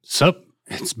What's up?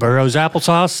 It's Burroughs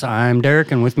Applesauce. I'm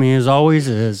Derek, and with me, as always,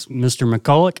 is Mr.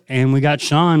 McCulloch, and we got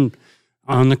Sean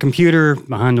on the computer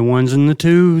behind the ones and the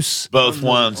twos. Both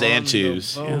ones and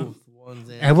twos.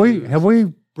 Have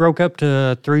we broke up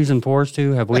to threes and fours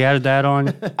too? Have we added that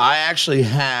on? I actually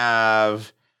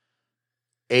have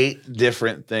 8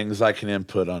 different things I can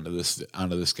input onto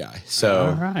this guy. So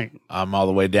All right. I'm all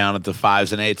the way down at the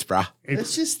 5s and 8s, brah.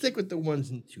 Let's just stick with the ones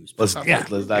and twos.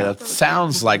 That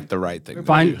sounds like the right thing.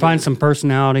 Find some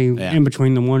personality in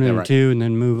between the one and the two, and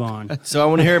then move on. So I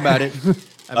want to hear about it.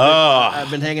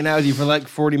 I've been hanging out with you for like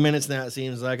 40 minutes now. It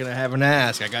seems like, and I haven't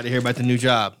asked. I got to hear about the new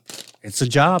job. It's a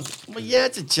job. Well, yeah,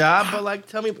 it's a job, but like,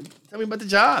 tell me about the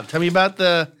job. Tell me about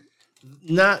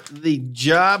not the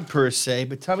job per se,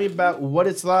 but tell me about what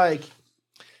it's like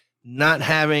not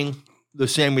having the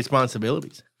same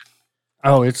responsibilities.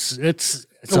 Oh, it's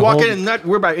So walk in and not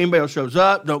worry about anybody else shows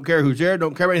up. Don't care who's there.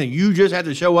 Don't care about anything. You just have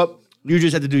to show up. You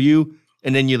just have to do you,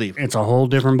 and then you leave. It's a whole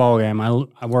different ballgame.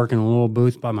 I work in a little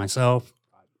booth by myself.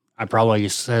 I probably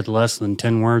said less than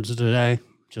 10 words today.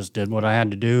 Just did what I had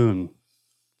to do, and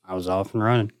I was off and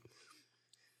running.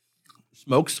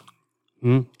 Smokes?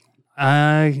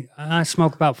 I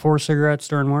smoke about 4 cigarettes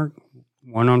during work.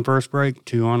 1 on first break,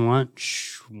 2 on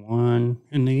lunch, 1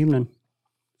 in the evening.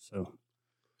 So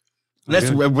that's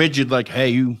rigid. Like, hey,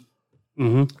 you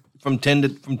from 10 to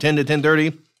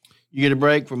 10:30, you get a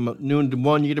break. From noon to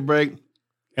 1, you get a break.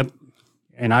 Yep.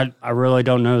 And I really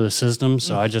don't know the system,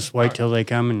 so I just wait till they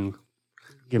come and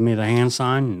give me the hand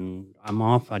sign, and I'm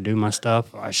off. I do my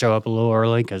stuff. I show up a little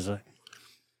early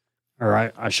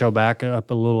I show back up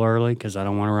a little early because I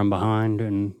don't want to run behind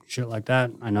and shit like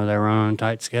that. I know they run on a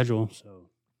tight schedule, so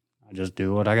I just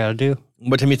do what I got to do.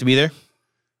 What time you have to be there?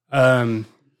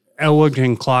 Elwood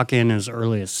can clock in as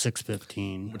early as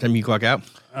 6:15. What time you clock out?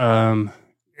 I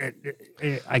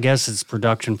guess it's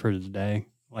production for the day.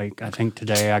 Like, I think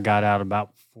today I got out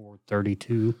about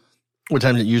 4:32. What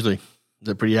time is it usually? Is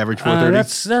it pretty average,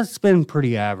 4:30? That's been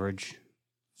pretty average.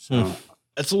 So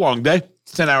It's a long day.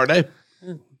 It's a 10-hour day.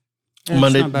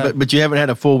 Monday, but you haven't had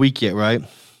a full week yet, right?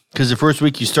 Because the first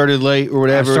week you started late or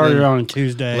whatever. I started on a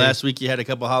Tuesday. Last week you had a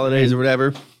couple holidays or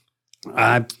whatever.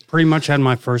 I pretty much had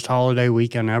my first holiday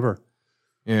weekend ever.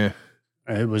 Yeah.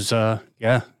 It was, It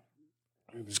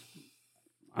was,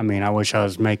 I mean, I wish I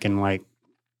was making like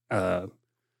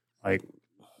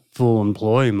full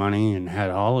employee money and had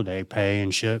holiday pay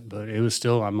and shit, but it was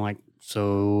still, I'm like,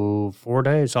 so 4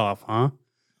 days off, huh?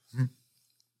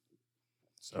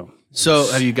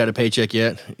 So have you got a paycheck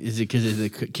yet? Is it because of the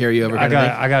carryover? I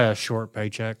got a short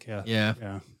paycheck.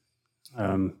 Yeah.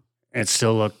 It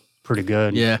still looked pretty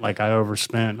good. Yeah. Like I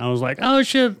overspent. I was like, oh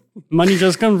shit, money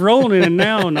just comes rolling in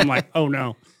now. And I'm like, oh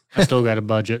no, I still got a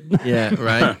budget. Yeah.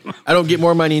 Right. I don't get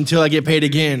more money until I get paid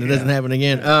again. It doesn't happen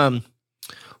again.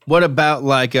 What about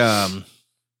like, these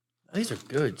are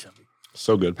good, Chumpy.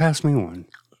 So good. Pass me one.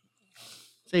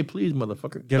 Say please,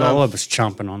 motherfucker. Get all of us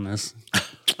chomping on this.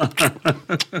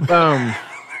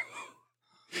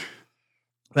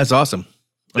 That's awesome.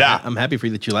 Yeah. I'm happy for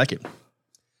you that you like it.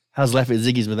 How's life at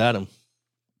Ziggy's without him?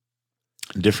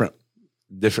 Different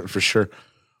for sure.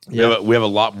 Yeah. We have a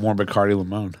lot more Bacardi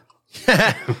Limon.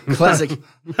 Classic.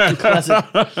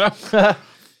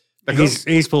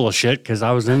 He's full of shit because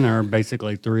I was in there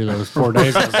basically 3 of those 4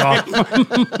 days I was off.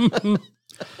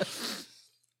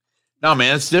 No,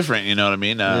 man, it's different. You know what I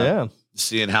mean? Yeah.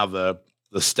 Seeing how the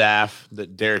staff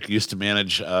that Derek used to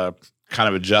manage kind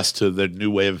of adjust to the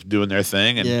new way of doing their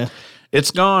thing. And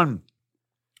it's gone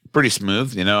pretty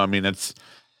smooth. You know, I mean, it's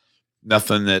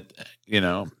nothing that,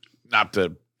 not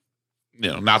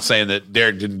saying that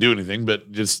Derek didn't do anything,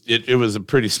 but just it was a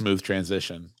pretty smooth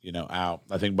transition, out.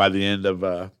 I think by the end of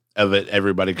it,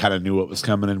 everybody kind of knew what was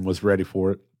coming and was ready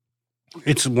for it.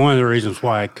 It's one of the reasons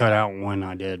why I cut out when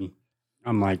I did.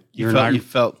 I'm like, you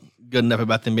felt good enough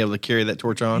about them being able to carry that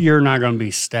torch on? You're not going to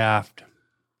be staffed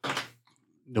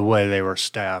the way they were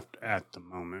staffed at the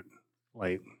moment.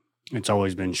 Like, it's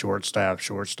always been short staffed.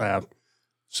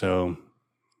 So,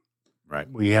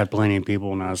 right, we had plenty of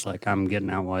people, and I was like, I'm getting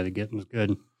out while the getting's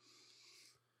good.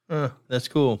 That's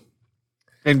cool.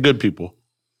 And good people.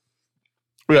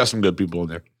 We got some good people in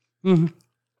there. Mm-hmm.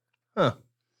 Huh.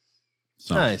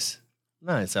 So. Nice.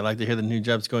 I like to hear the new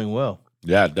job's going well.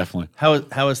 Yeah, definitely.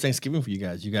 How is Thanksgiving for you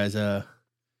guys? You guys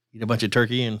eat a bunch of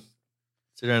turkey and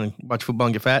sit around and watch football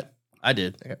and get fat? I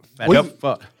did. I got fat. Yep.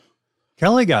 Fuck.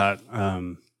 Kelly got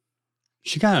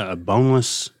she got a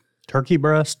boneless turkey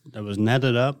breast that was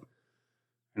netted up,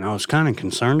 and I was kind of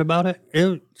concerned about it.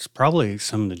 It's probably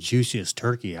some of the juiciest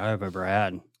turkey I've ever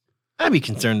had. I'd be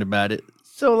concerned about it.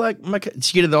 So, like, did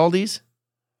she get it at Aldi's?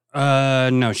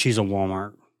 No, she's a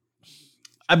Walmart.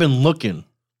 I've been looking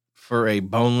for a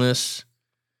boneless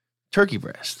turkey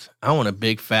breast. I want a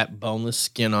big, fat, boneless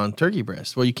skin on turkey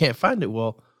breast. Well, you can't find it.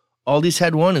 Well, Aldi's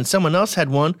had one and someone else had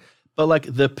one, but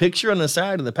like the picture on the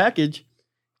side of the package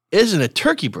isn't a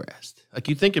turkey breast. Like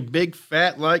you think a big,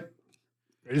 fat, like.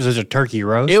 Is it a turkey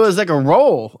roast? It was like a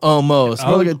roll almost.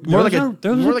 Those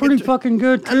are pretty fucking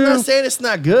good too. I'm not saying it's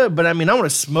not good, but I mean, I want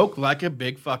to smoke like a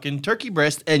big fucking turkey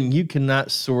breast, and you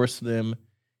cannot source them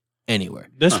anywhere.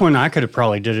 This one I could have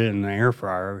probably did it in the air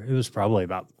fryer. It was probably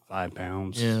about 5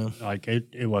 pounds. Yeah, like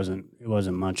it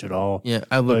wasn't much at all. Yeah,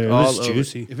 I looked all over.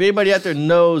 Juicy. If anybody out there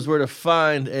knows where to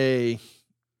find a,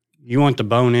 you want the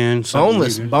bone in,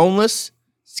 boneless,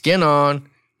 skin on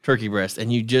turkey breast,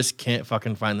 and you just can't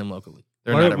fucking find them locally.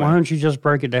 Why don't you just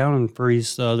break it down and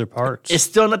freeze the other parts? It's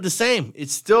still not the same.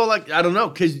 It's still like, I don't know,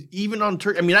 because even on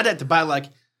turkey, I mean, I'd have to buy like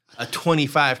a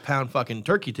 25-pound fucking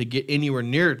turkey to get anywhere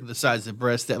near the size of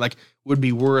breast that like would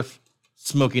be worth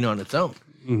smoking on its own.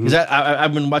 Because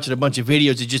I've been watching a bunch of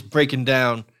videos of just breaking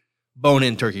down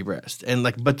bone-in turkey breast, and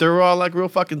like, but they're all like real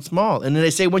fucking small. And then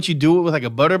they say once you do it with like a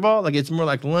butterball, like it's more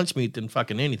like lunch meat than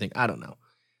fucking anything. I don't know.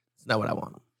 It's not what I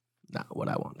want. Not what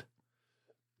I want.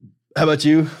 How about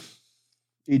you?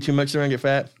 Eat too much and get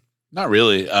fat? Not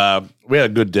really. We had a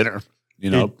good dinner.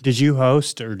 You know. Did you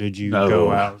host or did you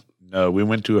go out? No, we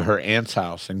went to her aunt's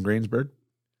house in Greensburg.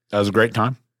 That was a great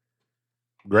time.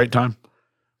 Great time.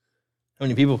 How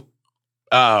many people?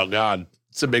 Oh God,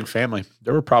 it's a big family.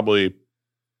 There were probably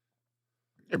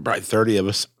 30 of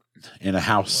us in a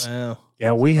house. Wow.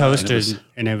 Yeah, we hosted,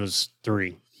 and it was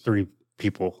three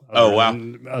people. Oh wow!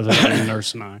 Other than the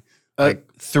nurse and I.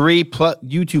 Like 3 plus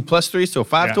you 2 plus 3, so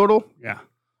 5 total. Yeah.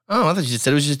 Oh, I thought you just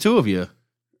said it was just 2 of you.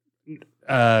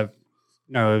 No,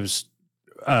 it was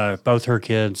both her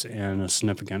kids and a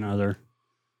significant other.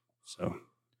 So,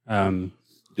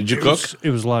 did you cook?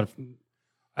 It was a lot of.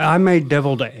 I made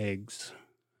deviled eggs.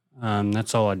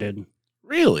 That's all I did.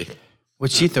 Really?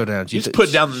 What'd she throw down? You just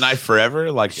put down the knife forever,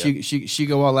 like she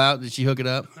go all out. Did she hook it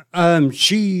up?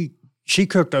 She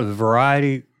cooked a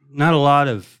variety, not a lot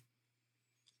of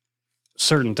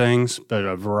certain things, but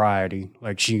a variety.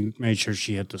 Like she made sure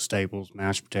she hit the staples: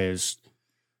 mashed potatoes,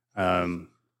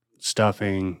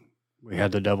 stuffing. We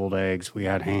had the deviled eggs. We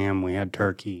had ham. We had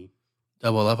turkey.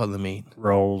 Double up on the meat.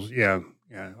 Rolls. Yeah.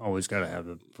 Always got to have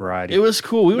a variety. It was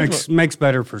cool. Makes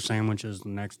better for sandwiches the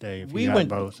next day if you had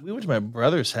both. We went to my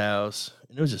brother's house,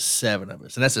 and it was just 7 of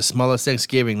us, and that's the smallest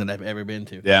Thanksgiving that I've ever been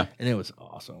to. Yeah, and it was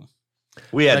awesome.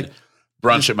 We had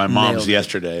brunch at my mom's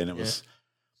yesterday, and it was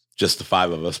just the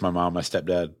 5 of us: my mom, my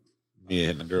stepdad, me,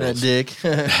 and the girls. That dick.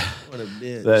 What a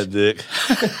bitch. That dick.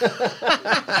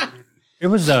 It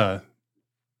was an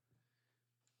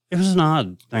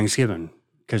odd Thanksgiving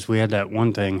because we had that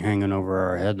one thing hanging over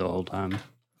our head the whole time.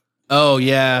 Oh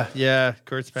yeah.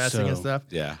 Kurt's passing and stuff.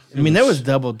 Yeah, I mean that was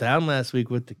doubled down last week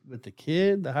with the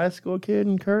kid, the high school kid,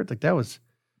 and Kurt. Like that was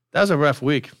a rough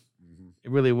week. Mm-hmm.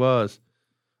 It really was.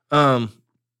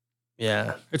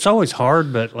 Yeah, it's always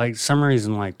hard, but like some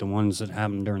reason, like the ones that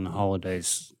happen during the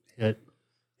holidays, hit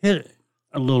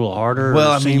a little harder.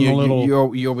 Well, I mean,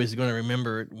 you're always going to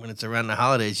remember it when it's around the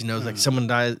holidays. You know, it's like someone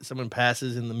dies, someone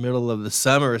passes in the middle of the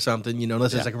summer or something. You know,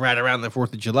 unless it's like right around the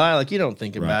 4th of July. Like you don't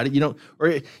think about it. You don't,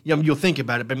 or you'll think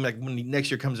about it, but like when next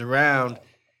year comes around,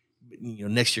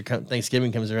 next year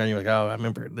Thanksgiving comes around, you're like, oh, I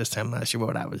remember this time last year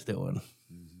what I was doing.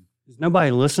 Is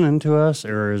nobody listening to us,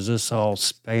 or is this all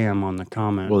spam on the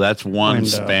comment? Well, that's one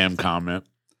spam comment.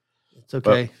 It's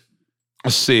okay. But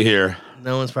let's see here.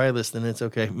 No one's probably listening. It's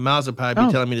okay. Miles will probably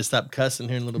be telling me to stop cussing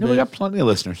here in a little bit. We got plenty of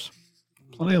listeners.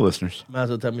 Miles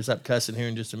will tell me to stop cussing here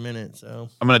in just a minute. So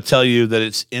I'm going to tell you that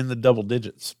it's in the double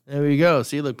digits. There we go.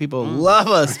 See, look, people love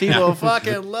us. People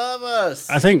fucking love us.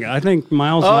 I think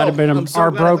Miles might have been our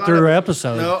broke through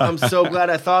episode. No, I'm so glad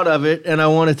I thought of it, and I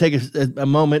want to take a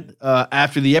moment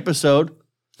after the episode.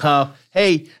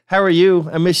 Hey, how are you?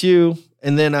 I miss you.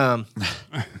 And then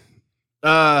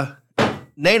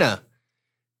Nana.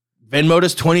 Venmoed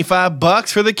us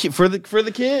 $25 for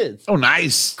the kids. Oh,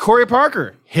 nice. Corey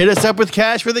Parker hit us up with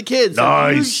cash for the kids.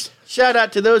 Nice. So shout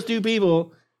out to those 2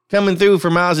 people coming through for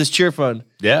Miles' cheer fund.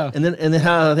 Yeah. And then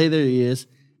there he is.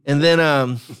 And then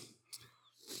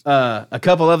a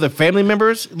couple other family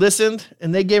members listened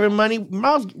and they gave him money.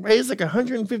 Miles raised like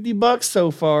 $150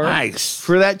 so far. Nice.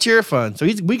 For that cheer fund. So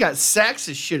we got sacks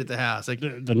of shit at the house. Like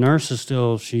the nurse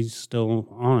she's still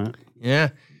on it.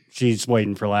 Yeah. She's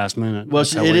waiting for last minute. Well,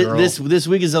 this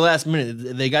week is the last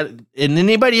minute. They got, and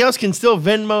anybody else can still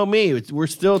Venmo me. We're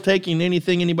still taking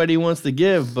anything anybody wants to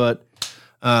give, but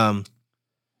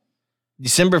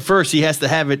December 1st he has to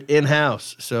have it in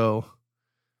house. So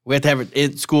We have to have it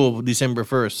in school December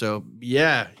 1st. So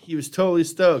yeah, he was totally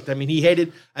stoked. I mean, he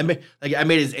hated. I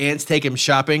made his aunts take him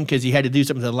shopping because he had to do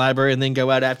something to the library and then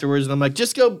go out afterwards. And I'm like,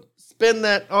 just go spend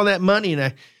all that money. And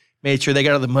I made sure they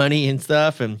got all the money and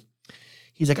stuff. And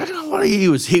he's like, I don't know what he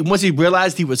was. Once he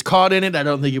realized he was caught in it, I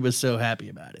don't think he was so happy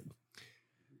about it.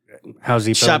 How's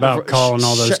he feel about calling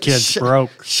all those kids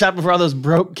broke? Shopping for all those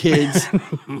broke kids.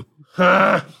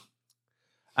 I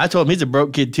told him he's a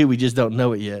broke kid too. We just don't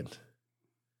know it yet.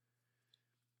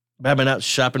 I've been out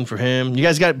shopping for him. You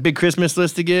guys got a big Christmas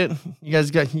list to get? You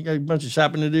got a bunch of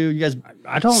shopping to do? You guys?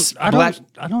 I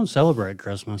don't celebrate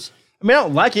Christmas. I mean, I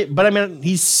don't like it, but I mean,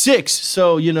 he's 6,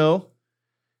 so you know.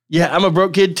 Yeah, I'm a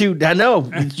broke kid too. I know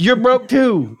you're broke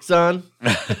too, son.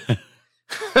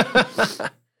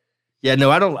 Yeah,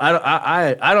 no, I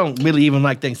don't really even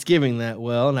like Thanksgiving that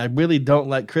well, and I really don't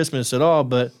like Christmas at all.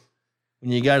 But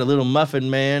when you got a little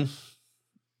muffin man,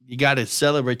 you got to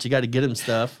celebrate. You got to get him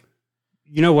stuff.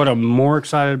 You know what I'm more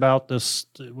excited about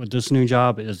with this new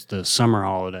job is the summer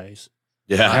holidays.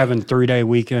 Yeah. Having 3-day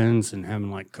weekends and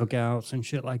having like cookouts and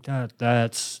shit like that.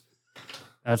 That's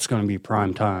going to be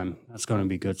prime time. That's going to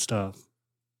be good stuff.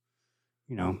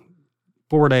 You know,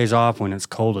 4 days off when it's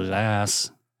cold as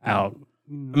ass out.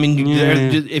 I mean,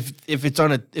 if it's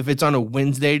on a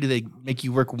Wednesday, do they make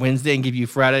you work Wednesday and give you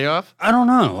Friday off? I don't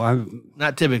know.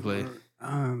 Not typically.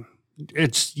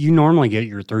 You normally get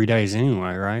your 3 days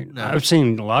anyway, right? No. I've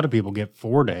seen a lot of people get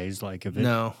 4 days. Like if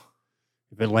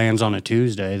it lands on a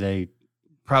Tuesday, they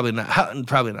probably not.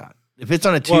 Probably not. If it's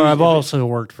on a Tuesday, well, I've also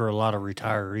worked for a lot of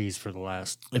retirees for the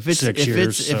last 6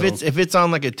 years. If it's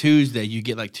on like a Tuesday, you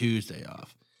get like Tuesday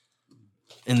off,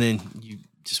 and then you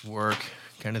just work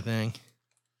kind of thing.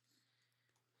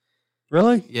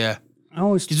 Really? Yeah.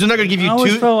 Because they're not going to give you. I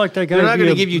always felt like they're not going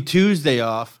to give you Tuesday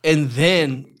off and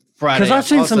then Friday. Because I've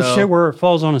seen some shit where it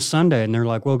falls on a Sunday and they're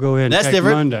like, "Well, go ahead and take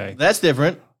Monday." That's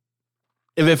different.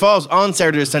 If it falls on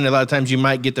Saturday or Sunday, a lot of times you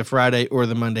might get the Friday or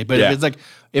the Monday. But if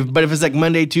it's like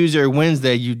Monday, Tuesday, or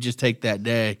Wednesday, you just take that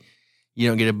day. You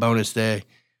don't get a bonus day.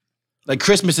 Like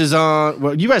Christmas is on.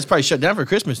 Well, you guys probably shut down for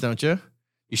Christmas, don't you?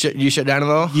 You shut down at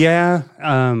all? Yeah,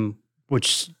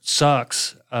 which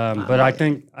sucks. But I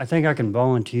think I can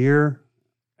volunteer,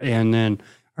 and then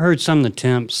I heard some of the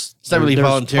temps. It's not really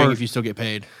volunteering if you still get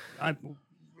paid.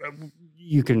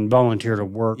 You can volunteer to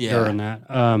work during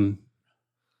that.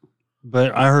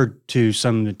 But I heard too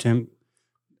some of the temp.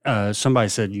 Somebody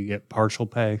said you get partial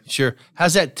pay. Sure.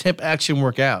 How's that temp action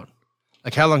work out?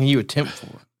 Like how long are you a temp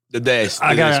for? Did they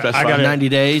I got 90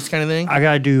 days kind of thing? I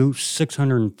got to do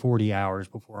 640 hours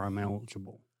before I'm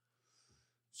eligible.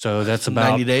 So that's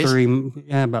about 90 days?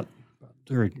 About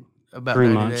 3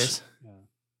 months. Days. Yeah.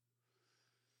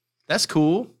 That's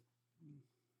cool.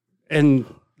 And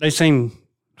they seem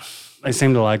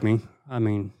to like me. I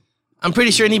mean, I'm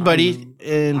pretty sure anybody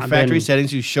in factory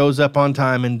settings who shows up on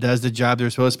time and does the job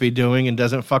they're supposed to be doing and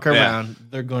doesn't fuck around,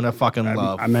 they're gonna fucking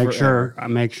love. I make sure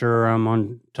I'm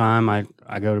on time. I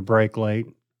go to break late.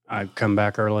 I come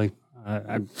back early.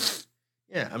 I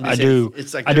do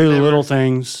the little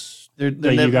things. They're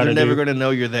never going to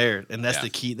know you're there, and that's the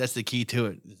key. That's the key to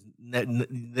it.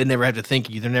 They never have to think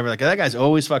of you. They're never like, that guy's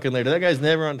always fucking late. Or that guy's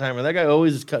never on time. Or that guy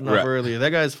always is cutting off early. Or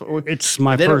that guy's. It's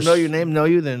my. They don't know your name, know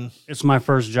you. Then it's my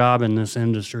first job in this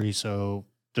industry, so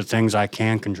the things I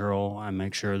can control, I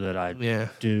make sure that I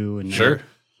do and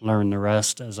learn the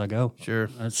rest as I go. Sure,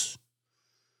 that's.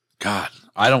 God,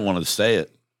 I don't want to say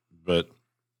it, but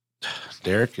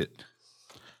Derek, it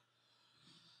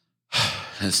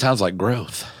sounds like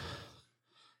growth.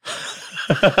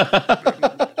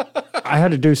 I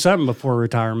had to do something before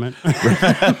retirement.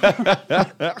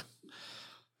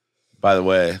 By the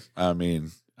way, I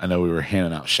mean, I know we were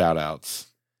handing out shout outs.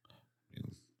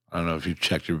 I don't know if you've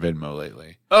checked your Venmo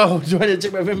lately. Oh, do I need to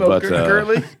check my Venmo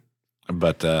currently?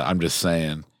 But I'm just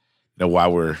saying,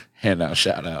 while we're handing out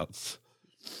shout outs.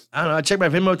 I don't know. I checked my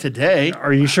Venmo today.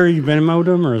 Are you sure you Venmo'd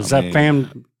them, or is that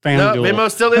fam No, duel?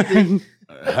 Venmo's still empty.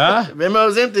 Huh?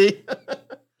 Venmo's empty.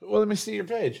 Well, let me see your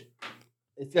page.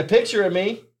 It's got a picture of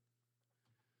me.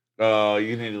 Oh,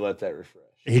 you need to let that refresh.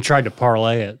 He tried to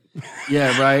parlay it.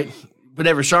 Yeah, right.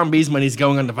 Whatever. Sean B's money's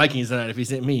going on the Vikings tonight if he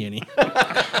sent me any.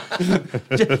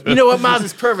 You know what, Miles?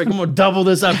 Is perfect. I'm going to double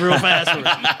this up real fast.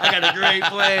 I got a great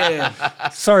plan.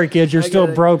 Sorry, kids. You're still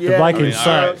broke. The Vikings suck.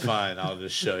 All right, fine. I'll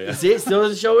just show you. See, it still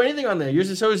doesn't show anything on there. Yours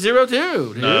just shows 0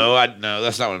 too. Dude. No,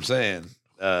 that's not what I'm saying.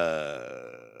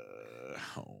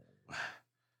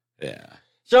 Yeah.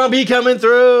 Sean B coming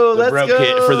through. Let's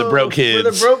go. For the broke kids.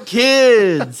 For the broke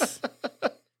kids.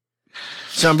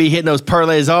 Sean B hitting those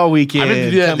parlays all weekend. I meant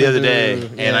to do that the other day,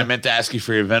 and I meant to ask you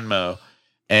for your Venmo,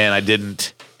 and I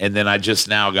didn't. And then I just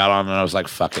now got on and I was like,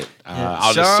 fuck it.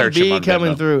 I'll Sean just search B him on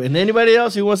coming Venmo. through. And anybody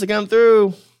else who wants to come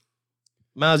through,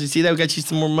 Miles, you see that? We got you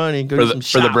some more money. Go do some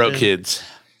For the broke shopping. kids.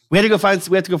 We had to go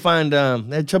find.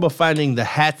 They had trouble finding the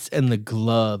hats and the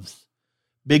gloves.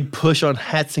 Big push on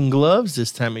hats and gloves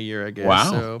this time of year, I guess.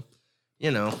 Wow.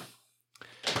 So,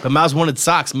 but Miles wanted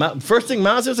socks. First thing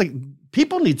Miles was like,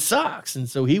 people need socks, and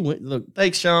so he went. Look,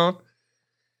 thanks, Sean.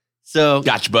 So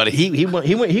Gotcha, buddy.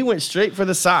 he went straight for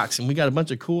the socks, and we got a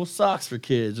bunch of cool socks for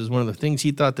kids. It was one of the things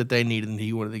he thought that they needed, and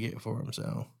he wanted to get for them.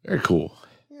 So Very cool.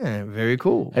 yeah, very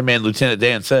cool. Hey, man, Lieutenant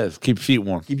Dan says, keep your feet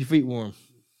warm. Keep your feet warm.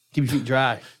 Keep your feet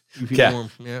dry. Keep your feet Yeah. warm.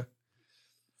 Yeah.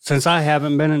 Since I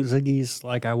haven't been at Ziggy's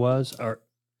like I was,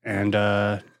 and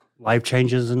life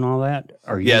changes and all that,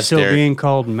 are you Yes, still Derek. being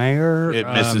called mayor? It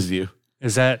misses you.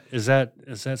 Is that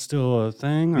still a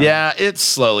thing? or- Yeah, it's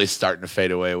slowly starting to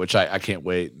fade away, which I can't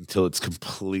wait until it's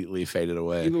completely faded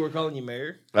away. People were calling you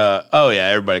mayor. Oh, yeah,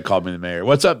 everybody called me the mayor.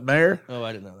 What's up, mayor? Oh,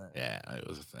 I didn't know that. Yeah, it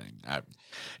was a thing.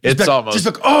 It's almost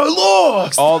oh,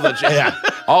 look. all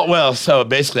the so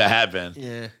basically I have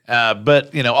been. Yeah.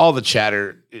 But all the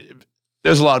chatter.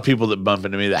 There's a lot of people that bump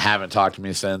into me that haven't talked to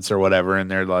me since or whatever, and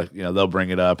they're like, they'll bring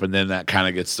it up, and then that kind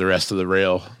of gets the rest of the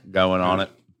rail going on it.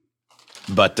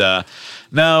 But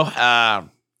no,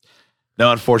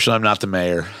 unfortunately, I'm not the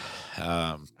mayor.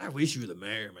 I wish you were the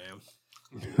mayor,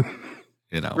 man.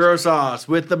 Right? Sauce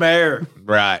with the mayor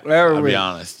I'll be week.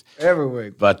 honest. every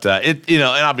week. But and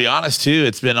I'll be honest too.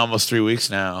 It's been almost 3 weeks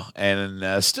now,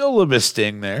 and still a little bit of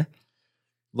sting there.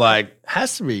 Like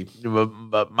Has to be.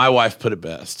 but my wife put it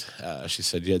best. She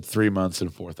said you had 3 months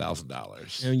and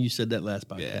 $4,000. And you said that last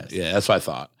podcast. Yeah, that's what I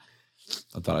thought.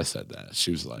 I thought I said that.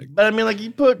 She was like, But I mean, like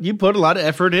you put a lot of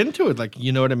effort into it. Like,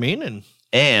 you know what I mean?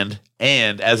 And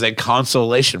and as a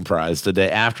consolation prize, the day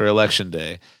after Election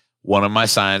Day, one of my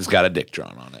signs got a dick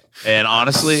drawn on it. And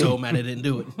honestly, so mad I didn't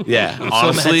do it. yeah, I'm so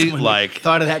honestly, mad someone like,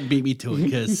 thought it had beat me to it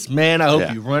because man, I hope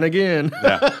Yeah. you run again.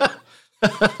 yeah,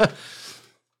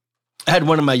 I had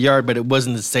one in my yard, but it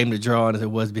wasn't the same to draw on as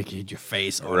it was because you had your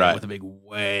face on Right. it with a big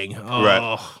wang. Oh,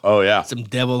 right. Oh yeah, some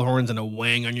devil horns and a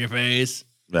wang on your face.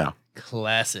 yeah,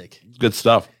 Classic. good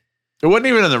stuff. It wasn't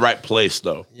even in the right place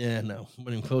though. Yeah, no, wasn't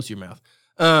even close to your mouth.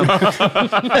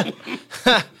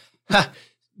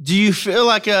 Do you feel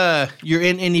like you're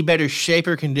in any better shape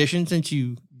or condition since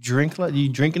you drink? Are you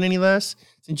drinking any less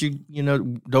since you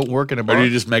don't work in a bar? Or do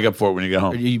you just make up for it when you get Or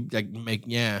home? do you like make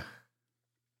yeah?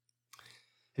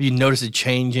 Have you noticed a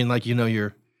change in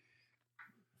your?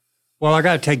 Well, I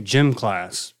got to take gym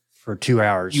class for 2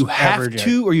 hours. You have every day.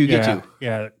 to, or you get to?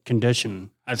 Yeah, condition.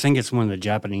 I think it's one of the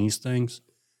Japanese things.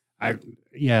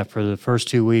 For the first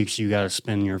 2 weeks, you got to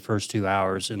spend your first 2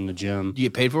 hours in the gym. Do you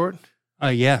get paid for it?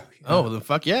 Yeah. Oh, then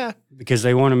fuck yeah! Because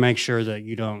they want to make sure that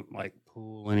you don't like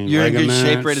pull any You're in good ligaments.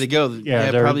 shape, ready to go.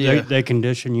 Yeah, they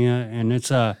condition you, and it's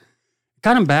kind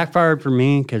of backfired for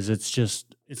me because it's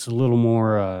a little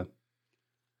more.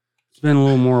 It's been a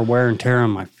little more wear and tear on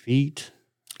my feet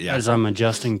Yeah, as I'm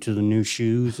adjusting to the new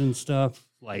shoes and stuff.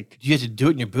 Like, Do you have to do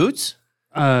it in your boots?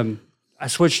 I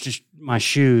switched to my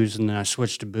shoes and then I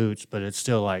switched to boots, but it's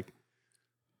still like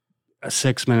a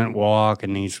 6-minute walk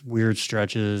and these weird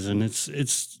stretches, and it's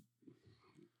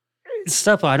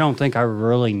stuff I don't think I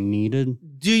really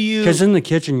needed. Do you? Because in the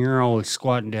kitchen, you're always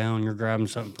squatting down, you're grabbing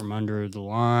something from under the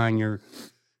line.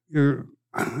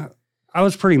 I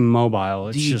was pretty mobile.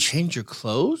 It's Do you just change your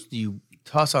clothes? Do you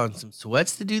toss on some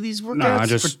sweats to do these workouts No, I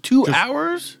just- for 2 just-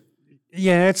 hours?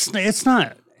 yeah, it's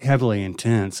not heavily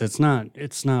intense. It's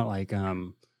not like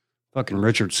fucking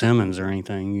Richard Simmons or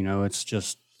anything. It's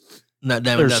just Not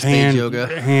that there's enough stage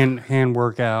yoga. hand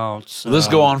workouts. will this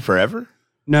go on forever?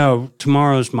 No,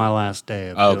 tomorrow's my last day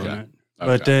of Okay. doing it. Okay.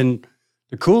 But then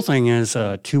the cool thing is,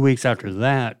 2 weeks after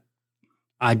that,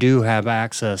 I do have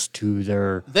access to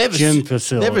their They have a gym su-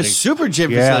 facility. They have a super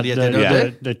gym facility at the, there,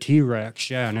 don't the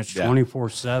T-Rex, and it's Yeah.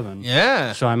 24/7. they?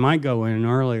 Yeah. So I might go in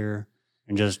earlier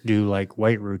and just do like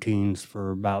weight routines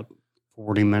for about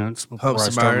 40 minutes before Pump I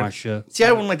some start iron. my shift. See,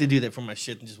 I wouldn't like to do that for my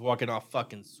shit and just walking off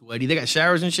fucking sweaty. They got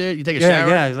showers and shit. You take a Yeah, shower.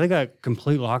 yeah, they got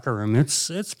complete locker room.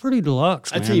 It's pretty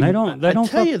deluxe, I man. tell you- they don't I fuck,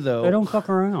 tell you, though- they don't fuck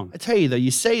around. I tell you though, you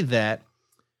say that.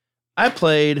 I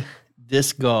played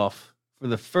disc golf for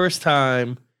the first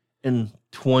time in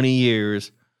 20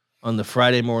 years on the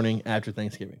Friday morning after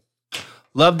Thanksgiving.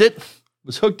 Loved it.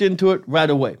 Was hooked into it right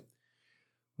away.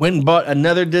 Went and bought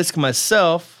another disc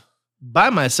by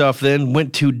myself then,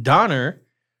 went to Donner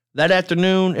that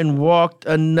afternoon and walked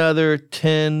another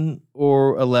 10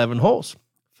 or 11 holes.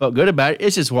 Felt good about it.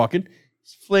 It's just walking,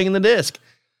 just flinging the disc.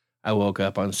 I woke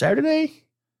up on Saturday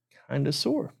kind of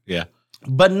sore. Yeah.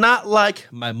 but not like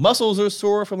my muscles are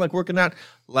sore from like working out,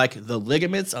 like the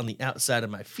ligaments on the outside of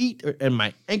my feet and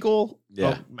my ankle,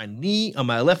 my knee, on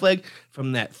my left leg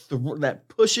from that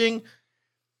pushing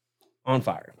on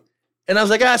fire. And I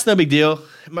was like, it's no big deal.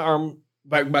 My arm,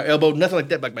 my elbow, nothing like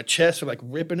that, like my chest or like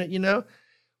ripping it, you know?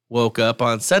 Woke up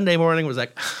on Sunday morning, was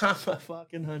like, I'm a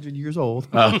fucking 100 years old.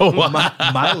 Oh,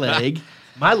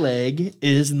 my leg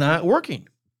is not working.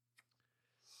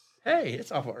 Hey,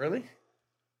 it's awful early.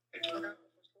 You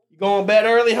going to bed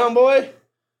early, homeboy?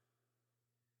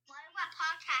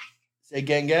 Say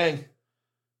gang, gang.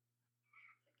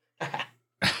 All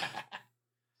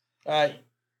right.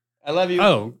 I love you.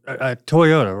 Oh,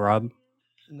 Toyota, Rob.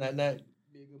 Night, night.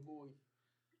 Be a good boy.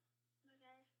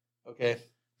 Okay.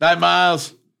 Night,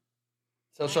 Miles.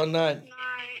 Social night.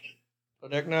 Till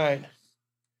Derek night.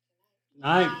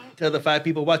 Night. Tell the 5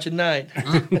 people watching night.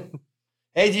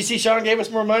 Hey, did you see Sean gave us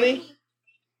more money?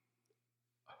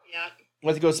 Yeah.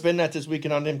 Wants to go spend that this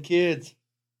weekend on them kids.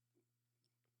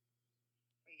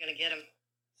 Where you gonna get him?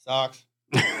 Socks.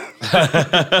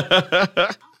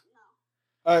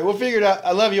 All right, we'll figure it out.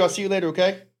 I love you. I'll see you later,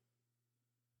 okay?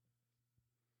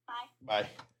 Bye.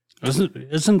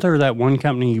 Isn't there that one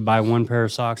company you buy one pair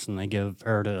of socks and they give a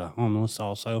pair to the homeless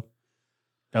also?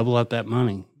 Double up that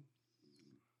money.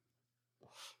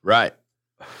 Right.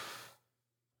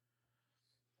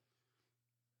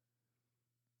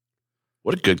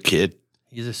 What a good kid.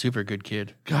 He's a super good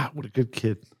kid. God, what a good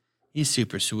kid. He's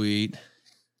super sweet.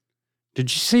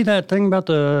 Did you see that thing about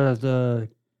the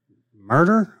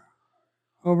murder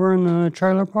over in the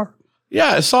trailer park?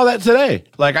 Yeah, I saw that today.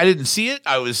 Like, I didn't see it.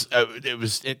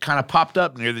 It kind of popped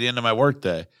up near the end of my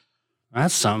workday.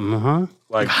 That's something, huh?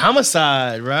 Like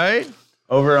Homicide, right?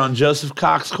 over on Joseph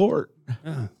Cox Court.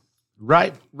 Yeah.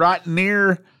 Right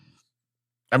near,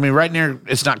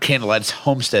 it's not Candlelight, it's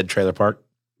Homestead Trailer Park.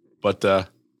 But,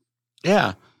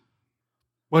 yeah.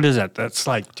 What is that? That's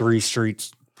like 3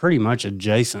 streets pretty much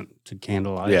adjacent to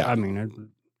Candlelight. Yeah. I mean, it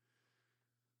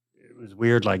was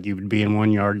weird. Like, you would be in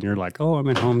one yard and you're like, oh, I'm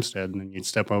in Homestead. And then you'd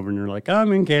step over and you're like,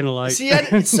 I'm in Candlelight. See,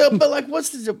 but like,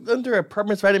 aren't there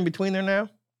apartments right in between there now?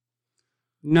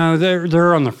 No,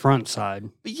 they're on the front side.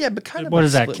 But yeah, but kind of. What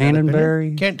is that,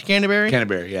 Canterbury? Canterbury?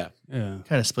 Canterbury, yeah. Yeah.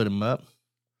 Kind of split them up.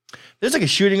 There's like a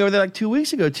shooting over there like 2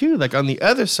 weeks ago too, like on the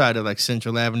other side of like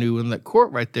Central Avenue in that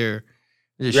court right there.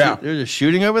 There's a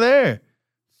shooting over there.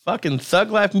 Fucking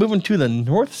thug life moving to the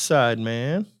north side,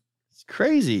 man. It's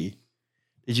crazy.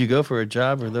 Did you go for a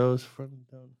job or those from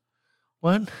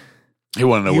what? He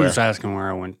wanted to know He where. was asking where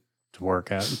I went to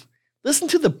work at. Listen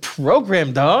to the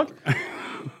program, dog.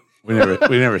 We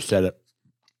never said it.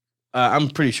 I'm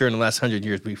pretty sure in the last 100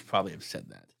 years we probably have said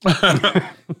that.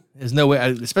 There's no way,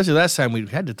 especially last time we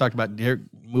had to talk about Derek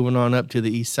moving on up to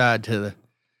the east side to the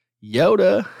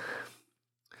Yoda.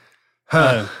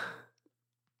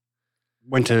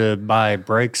 Went to buy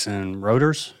brakes and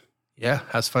rotors. Yeah,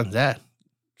 how's fun that?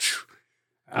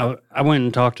 I went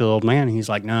and talked to the old man. He's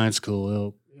like, no, it's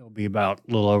cool. It'll be about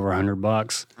a little over $100.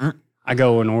 Mm. I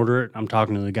go and order it. I'm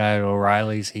talking to the guy at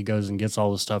O'Reilly's. He goes and gets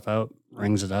all the stuff out,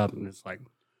 rings it up, and it's like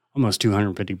almost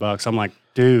 $250. I'm like,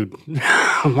 dude,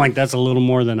 that's a little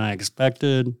more than I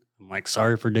expected. I'm like,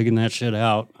 sorry for digging that shit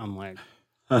out. I'm like,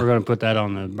 we're going to put that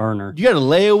on the burner. You got a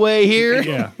layaway here?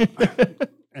 Yeah.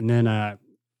 And then I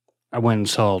went and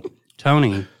saw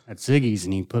Tony at Ziggy's,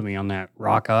 and he put me on that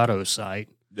Rock Auto site.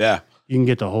 Yeah. You can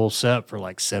get the whole set for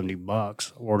like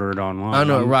 $70. Order it online. I don't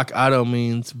know what Rock Auto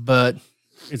means, but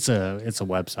it's a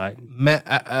website.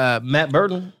 Matt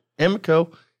Burton,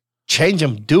 Emco, change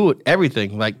them, do it,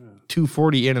 everything like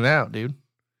 $240 in and out, dude.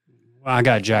 Well, I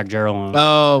got Jack Gerald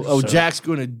on. So, Jack's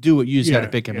going to do it. You just got to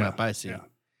pick him up. I see. Yeah.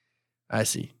 I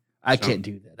see. I can't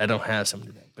do that. I don't have something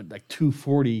to do that. But like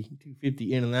 $240,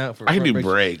 $250 in and out for. I can do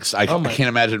brakes. I can't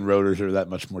imagine rotors are that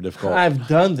much more difficult. I've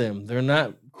done them. They're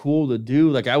not cool to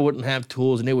do. Like I wouldn't have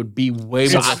tools, and it would be way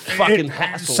more of a fucking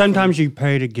hassle. Sometimes you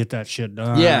pay to get that shit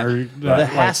done. Yeah, or the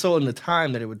hassle and the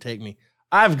time that it would take me.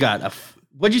 I've got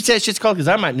what'd you say that shit's called? Because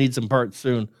I might need some parts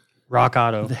soon. Rock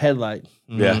Auto. The headlight.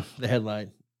 Yeah. The headlight.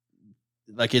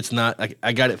 Like it's not. Like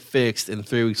I got it fixed, and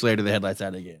 3 weeks later the headlight's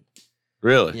out again.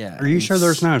 Really? Yeah. Are you sure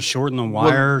there's not a short in the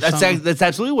wire? Or something? That's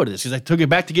absolutely what it is. Because I took it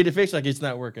back to get it fixed. Like it's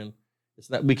not working. It's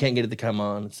not. We can't get it to come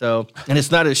on. So, and it's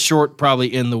not as short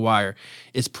probably in the wire.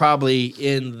 It's probably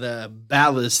in the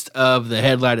ballast of the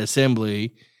headlight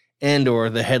assembly,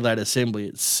 and/or the headlight assembly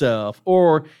itself.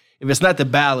 Or if it's not the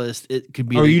ballast, it could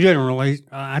be. Oh, you didn't replace?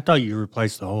 I thought you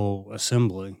replaced the whole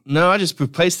assembly. No, I just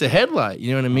replaced the headlight.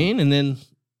 You know what I mean? And then,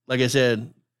 like I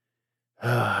said,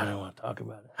 I don't want to talk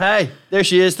about it. Hey, there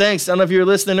she is. Thanks. I don't know if you were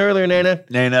listening earlier, Nana.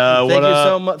 Nana, what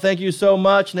up? Thank you so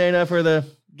much, Nana, for the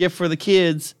gift for the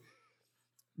kids.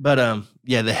 But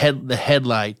the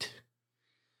headlight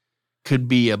could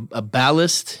be a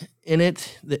ballast in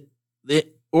it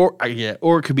or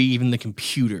it could be even the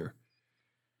computer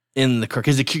in the car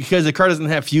because the car doesn't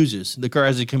have fuses. The car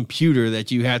has a computer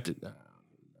that you have to.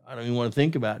 I don't even want to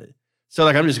think about it. So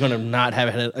like I'm just going to not have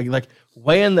it. Like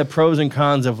weighing the pros and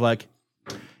cons of like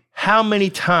how many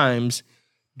times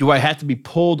do I have to be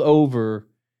pulled over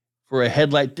for a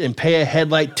headlight and pay a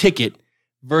headlight ticket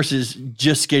versus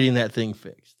just getting that thing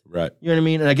fixed. Right. You know what I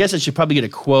mean? And I guess I should probably get a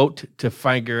quote to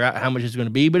figure out how much it's going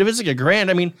to be. But if it's like $1,000,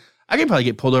 I mean, I can probably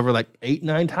get pulled over like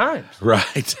 8-9 times.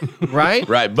 Right. Right?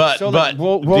 Right. But So, like,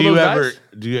 roll do you those ever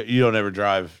dice. you don't ever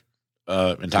drive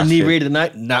intoxicated? Inebriated at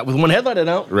night, not with one headlight, I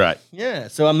don't. Right. Yeah.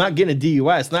 So I'm not getting a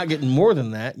DUI. It's not getting more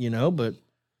than that, you know, but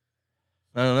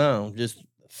I don't know. Just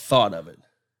thought of it.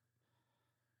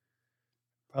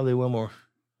 Probably one more.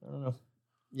 I don't know.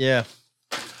 Yeah.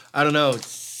 I don't know. It's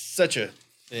such a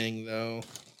thing, though.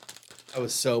 I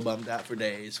was so bummed out for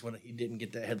days when he didn't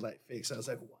get that headlight fixed. I was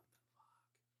like, what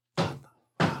the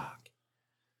fuck?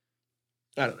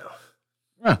 I don't know.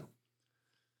 Yeah.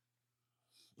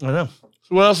 I don't know.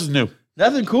 So what else is new?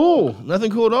 Nothing cool.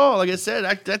 Nothing cool at all. Like I said,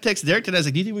 I texted Derek today. I was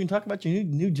like, do you think we can talk about your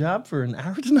new job for an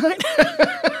hour tonight?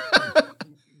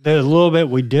 There's a little bit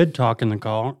we did talk in the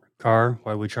car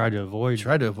while we tried to avoid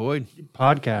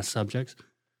podcast subjects.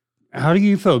 How do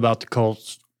you feel about the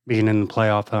Colts being in the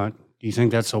playoff hunt? Do you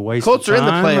think that's a waste Colts of are in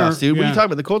the time? playoffs, dude. What are you talking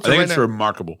about? The Colts I are think right it's now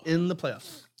remarkable. in the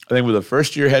playoffs. I think with a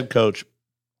first-year head coach,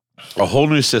 a whole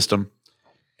new system,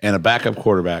 and a backup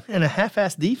quarterback. And a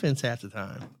half-assed defense half the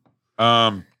time.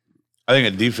 I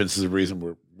think a defense is the reason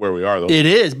we're where we are, though. It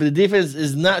is, but the defense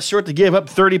is not short to give up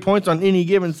 30 points on any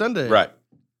given Sunday. Right.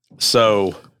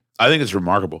 So I think it's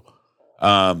remarkable.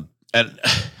 And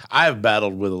I have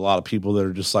battled with a lot of people that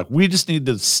are just like, we just need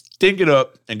to stink it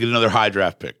up and get another high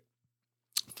draft pick.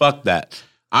 Fuck that.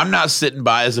 I'm not sitting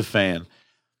by as a fan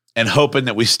and hoping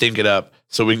that we stink it up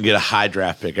so we can get a high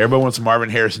draft pick. Everybody wants Marvin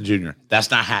Harrison Jr.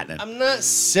 That's not happening. I'm not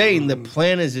saying the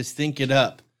plan is to stink it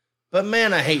up, but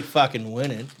man, I hate fucking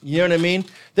winning. You know what I mean?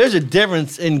 There's a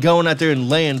difference in going out there and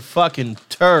laying fucking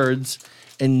turds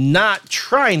and not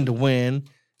trying to win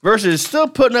versus still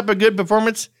putting up a good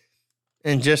performance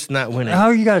and just not winning. How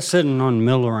are you guys sitting on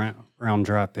middle round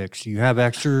draft picks? Do you have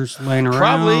extras laying around?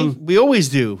 Probably. We always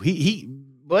do. He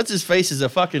what's his face is a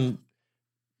fucking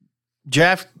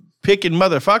draft picking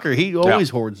motherfucker. He always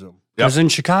hoards them. Because in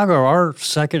Chicago, our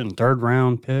second and third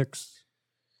round picks,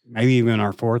 maybe even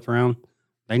our fourth round,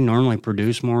 they normally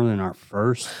produce more than our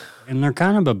first. And they're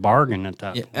kind of a bargain at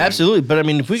that point. Absolutely. But I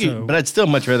mean, if we could, but I'd still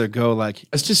much rather go like.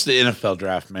 It's just the NFL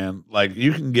draft, man. Like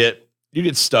you get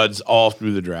studs all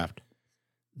through the draft.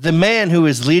 The man who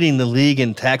is leading the league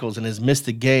in tackles and has missed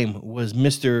a game was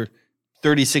Mr.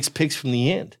 36 picks from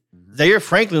the end. Zaire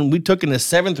Franklin, we took in the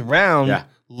 7th round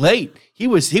late. He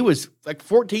was like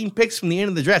 14 picks from the end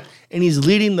of the draft, and he's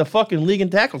leading the fucking league in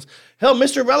tackles. Hell,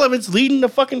 Mr. Relevant's leading the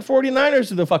fucking 49ers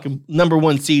to the fucking number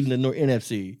 1 seed in the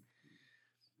NFC.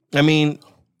 I mean,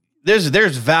 there's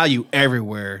value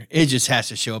everywhere. It just has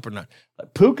to show up or not.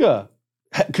 Like Puka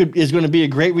is going to be a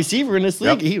great receiver in this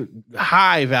league. He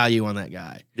high value on that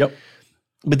guy. Yep.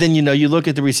 But then, you know, you look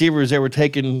at the receivers that were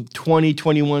taken 20,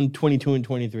 21, 22, and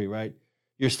 23, right?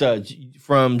 Your studs.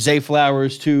 From Zay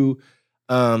Flowers to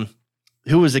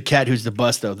who was the cat who's the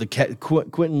bust, though? The cat,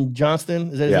 Quentin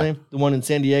Johnston? Is that his name? The one in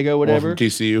San Diego, whatever? From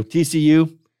TCU.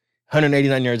 TCU.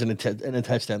 189 yards and a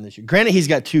touchdown this year. Granted, he's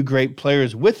got 2 great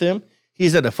players with him.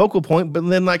 He's at a focal point, but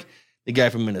then, like, the guy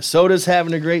from Minnesota's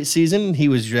having a great season. He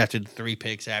was drafted 3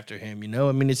 picks after him, you know?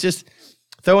 I mean, it's just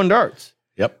throwing darts.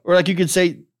 Yep. Or like you could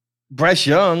say Bryce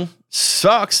Young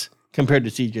sucks compared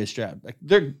to CJ Stroud. Like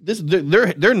they're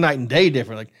night and day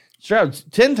different. Like Stroud's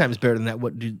 10 times better than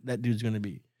that dude's going to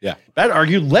be. Yeah. But I'd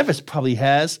argue Levis probably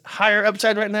has higher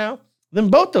upside right now than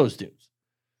both those dudes.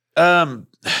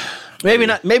 Maybe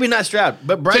not Stroud,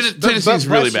 but Bryce. Tennessee's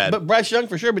really bad. But Bryce Young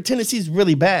for sure. But Tennessee's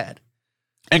really bad.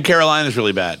 And Carolina's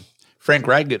really bad. Frank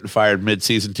Reich getting fired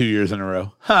mid-season 2 years in a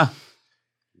row. Huh.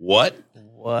 What?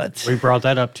 We brought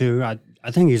that up too.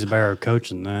 I think he's a better coach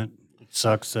than that. It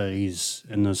sucks that he's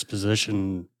in this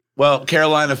position. Well,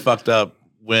 Carolina fucked up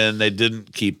when they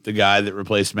didn't keep the guy that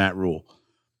replaced Matt Rule.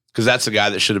 Because that's the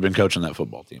guy that should have been coaching that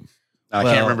football team. I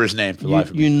can't remember his name for the life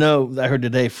of me. You know, I heard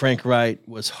today Frank Wright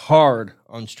was hard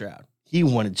on Stroud. He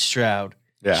wanted Stroud.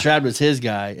 Yeah. Stroud was his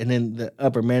guy. And then the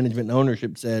upper management and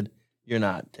ownership said, you're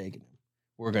not taking him.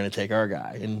 We're going to take our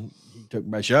guy. And he took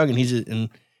Bryce Young, and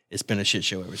it's been a shit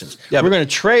show ever since. Yeah, we're going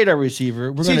to trade our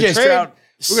receiver. We're going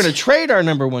to trade our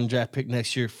number 1 draft pick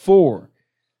next year for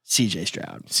C.J.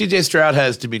 Stroud. C.J. Stroud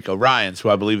has DeMeco Ryans, who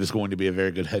I believe is going to be a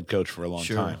very good head coach for a long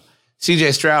Sure. time.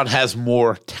 C.J. Stroud has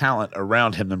more talent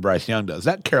around him than Bryce Young does.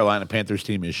 That Carolina Panthers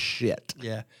team is shit.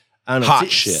 Yeah. I don't know. Hot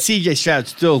shit. C.J. Stroud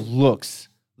still looks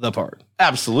the part.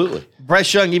 Absolutely.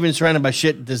 Bryce Young, even surrounded by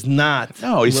shit, does not.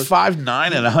 No, he's look,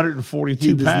 5'9" and 142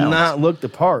 he does pounds. not look the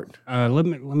part. Let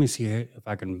me see if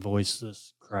I can voice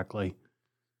this correctly.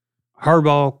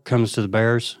 Harbaugh comes to the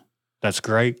Bears. That's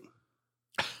great.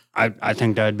 I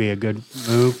think that'd be a good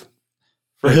move.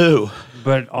 For who?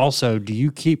 But also, do you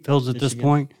keep Fields at this Michigan.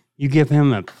 point? You give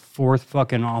him a fourth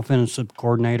fucking offensive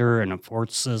coordinator and a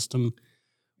fourth system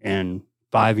in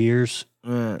 5 years?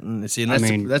 See,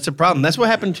 and that's a problem. That's what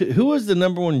happened to who was the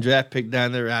number one draft pick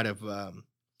down there out of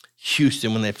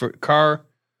Houston when they first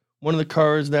one of the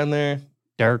cars down there.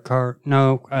 Derek Carr?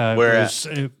 No. Where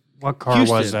what car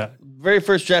Houston. was that? Very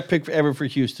first draft pick ever for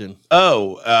Houston.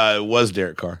 Oh, it was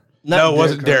Derek Carr. Not No, it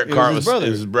wasn't Derek Derek Carr. Carr. It was his brother. It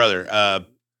was his brother.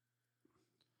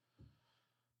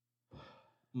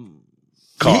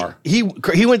 Carr. He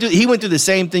went through the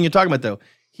same thing you're talking about though.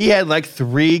 He had like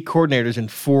 3 coordinators in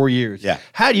 4 years. Yeah.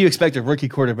 How do you expect a rookie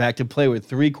quarterback to play with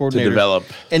 3 coordinators To develop.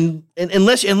 And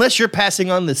unless you're passing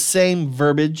on the same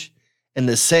verbiage and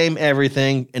the same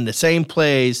everything and the same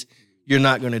plays, you're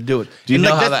not going to do it. Do you And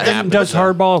know like how that happens? Does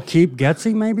Harbaugh keep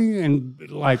Getsy maybe? And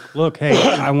like, look, hey,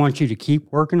 I want you to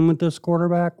keep working with this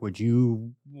quarterback. Would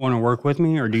you want to work with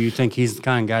me? Or do you think he's the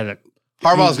kind of guy that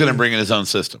Harbaugh's going to bring in his own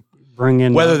system. bring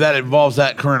in Whether that involves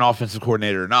that current offensive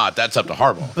coordinator or not, that's up to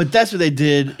Harbaugh. But that's what they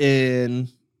did in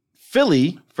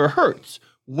Philly for Hurts.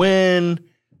 When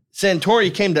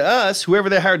Santori came to us, whoever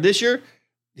they hired this year,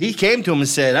 he came to him and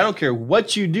said, I don't care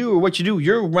what you do or what you do,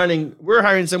 we're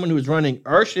hiring someone who is running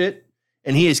our shit,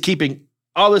 and he is keeping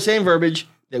all the same verbiage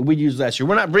that we used last year.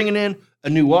 We're not bringing in a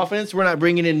new offense. We're not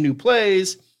bringing in new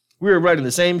plays. We're running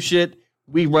the same shit.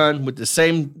 We run with the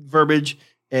same verbiage,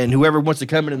 and whoever wants to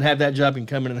come in and have that job can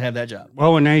come in and have that job.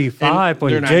 Well, in '85,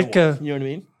 when They're not gonna Ditka, work. You know what I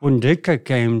mean? when Ditka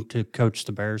came to coach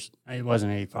the Bears, it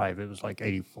wasn't '85. It was like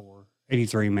 '84,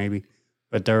 '83 maybe.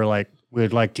 But they're like,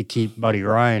 we'd like to keep Buddy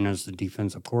Ryan as the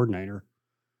defensive coordinator.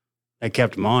 They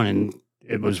kept him on, and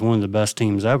it was one of the best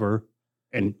teams ever.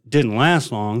 And didn't last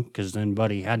long because then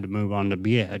Buddy had to move on to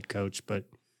be a head coach. But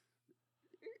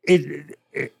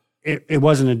it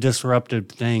wasn't a disruptive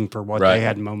thing for what Right. they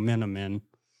had momentum in.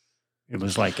 It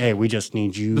was like, hey, we just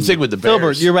need you. The thing with the Bears,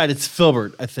 Filbert, you're right. It's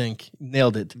Filbert, I think.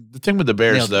 Nailed it. the thing with the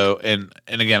Bears, Nailed it. though, and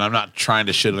again, I'm not trying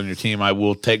to shit on your team. I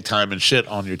will take time and shit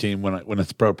on your team when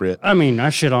it's appropriate. I mean, I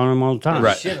shit on them all the time.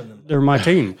 Right. Shit on them. They're my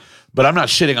team. But I'm not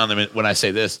shitting on them when I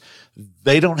say this.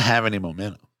 They don't have any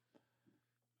momentum.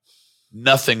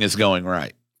 Nothing is going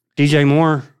right. DJ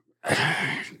Moore,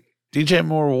 DJ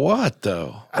Moore, what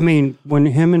though? I mean, when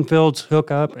him and Fields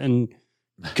hook up and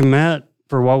commit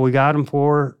for what we got him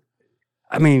for,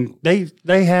 I mean, they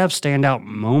have standout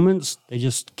moments. They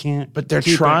just can't. But they're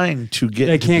keep trying to get.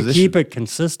 They into can't position. keep it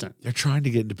consistent. They're trying to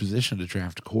get into position to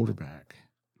draft a quarterback.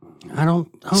 I don't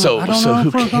So know who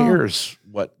if we're going- cares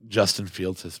what Justin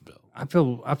Fields has built? I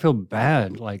feel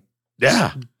bad. Like,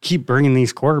 Yeah, keep bringing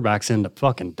these quarterbacks in to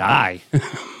fucking die.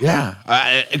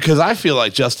 yeah. Because I feel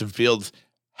like Justin Fields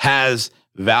has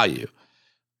value.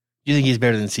 You think he's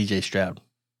better than C.J. Stroud?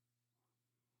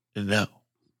 No,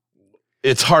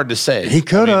 it's hard to say. He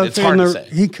could I mean, have. It's hard to say.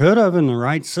 He could have in the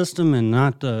right system and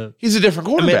not the. He's a different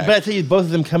I mean, quarterback. but I tell you, both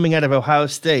of them coming out of Ohio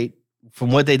State,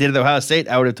 from what they did at Ohio State,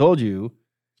 I would have told you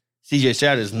C.J.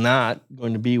 Stroud is not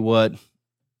going to be what's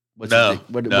No.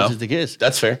 his dick is.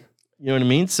 That's fair. You know what I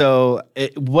mean? So,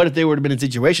 what if they would have been in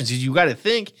situations? You got to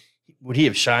think, would he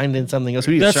have shined in something else?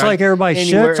 Would he have That's shined like everybody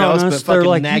anywhere shits on else us. but They're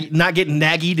fucking like, not getting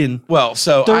naggied and Well,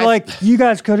 so they're like, you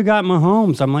guys could have got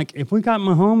Mahomes. I'm like, if we got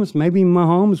Mahomes, maybe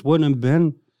Mahomes wouldn't have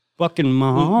been fucking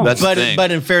Mahomes. That's- the thing.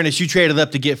 but in fairness, you traded up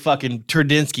to get fucking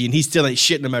Turdinsky, and he still ain't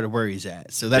shit no matter where he's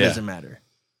at. So that Yeah. doesn't matter.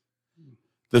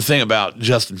 the thing about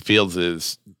Justin Fields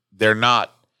is they're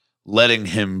not letting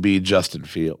him be Justin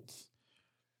Fields.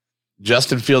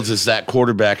 Justin Fields is that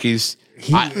quarterback. he has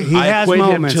equate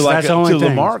moments. him to That's the only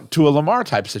thing. To a Lamar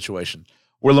type situation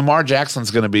where Lamar Jackson's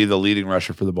going to be the leading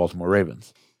rusher for the Baltimore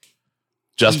Ravens.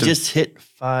 Justin, He just hit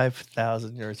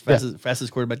 5,000 yards.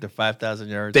 Fastest quarterback to 5,000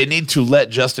 yards. they need to let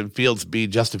Justin Fields be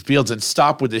Justin Fields and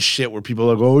stop with this shit where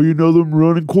people are like, oh, you know, them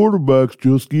running quarterbacks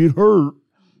just get hurt.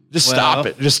 Just stop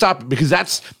it. Just stop it because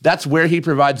that's where he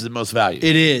provides the most value.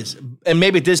 It is. And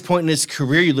maybe at this point in his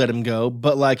career, you let him go.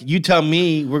 But, like, you tell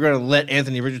me we're going to let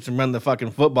Anthony Richardson run the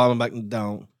fucking football. I'm like,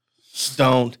 don't.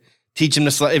 Teach him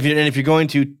to slide. If you're going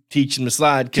to, teach him to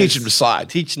slide. Teach him to slide.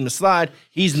 Teach him to slide.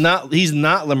 He's not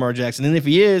Lamar Jackson. And if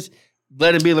he is,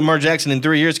 let him be Lamar Jackson in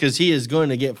 3 years because he is going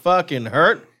to get fucking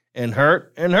hurt and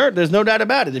hurt. There's no doubt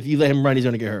about it. If you let him run, he's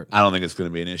going to get hurt. I don't think it's going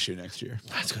to be an issue next year.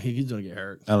 He's going to get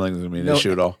hurt. I don't think it's going to be an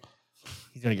issue at all.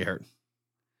 He's going to get hurt.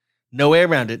 No way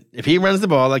around it. If he runs the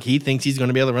ball like he thinks he's going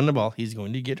to be able to run the ball, he's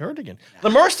going to get hurt again.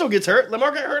 Lamar still gets hurt.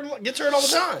 Lamar gets hurt all the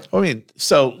time. I mean,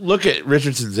 so look at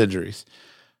Richardson's injuries.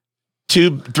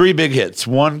 3 big hits.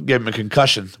 One gave him a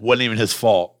concussion. Wasn't even his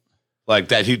fault. Like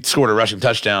that, he scored a rushing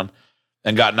touchdown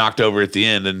and got knocked over at the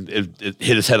end, and it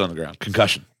hit his head on the ground.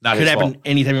 Concussion. Not his fault. Could happen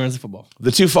anytime he runs the football.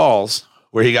 The 2 falls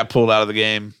where he got pulled out of the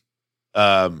game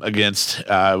against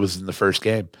was in the first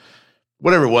game.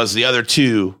 Whatever it was, the other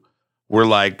 2 were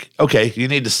like, okay, you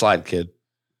need to slide, kid.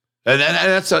 And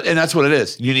that's what it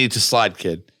is. You need to slide,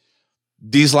 kid.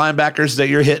 These linebackers that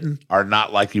you're hitting are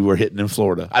not like you were hitting in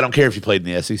Florida. I don't care if you played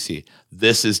in the SEC.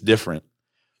 This is different.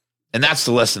 And that's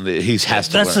the lesson that he has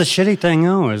to learn. That's the shitty thing,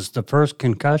 though, is the first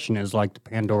concussion is like the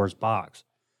Pandora's box.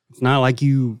 It's not like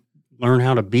you learn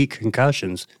how to beat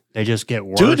concussions. They just get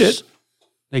worse. Tua did.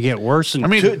 They get worse. And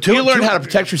Tua learned how to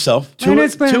protect yourself. Tua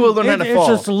learned how to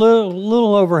fall. It's just a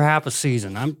little over half a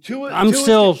season. I'm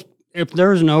still, if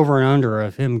there's an over and under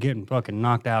of him getting fucking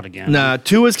knocked out again. Nah,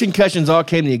 Tua's concussions all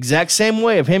came the exact same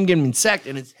way of him getting sacked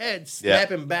and his head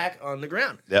snapping back on the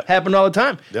ground. Yep. Happened all the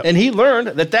time. Yep. And he learned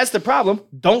that that's the problem.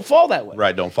 Don't fall that way.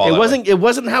 Right, don't fall that way. It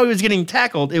wasn't how he was getting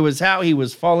tackled. It was how he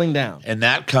was falling down. And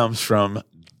that comes from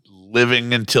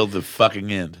living until the fucking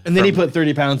end. And then he put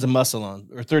 30 pounds of muscle on.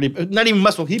 Or 30, not even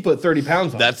muscle, he put 30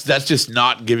 pounds on. That's just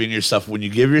not giving yourself, when you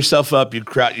give yourself up, you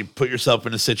put yourself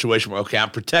in a situation where, okay, I'm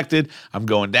protected, I'm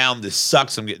going down, this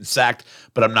sucks, I'm getting sacked,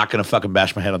 but I'm not going to fucking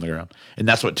bash my head on the ground. And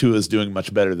that's what Tua is doing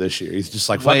much better this year. He's just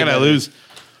like, fucking I lose.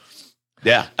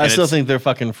 Yeah. I still think they're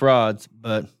fucking frauds,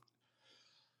 but.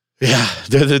 Yeah,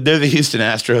 they're the Houston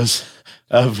Astros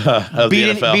of the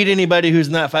NFL. Beat anybody who's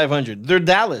not 500. They're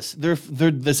Dallas. They're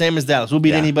the same as Dallas. We'll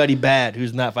beat anybody bad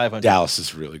who's not 500. Dallas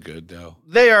is really good, though.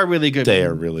 They are really good. They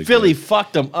are really Philly good.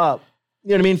 fucked them up. You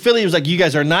know what I mean? Philly was like, you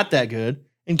guys are not that good,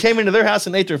 and came into their house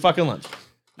and ate their fucking lunch.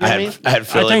 You know I had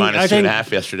Philly minus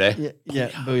 2.5 yesterday. Yeah.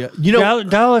 Booyah. You know,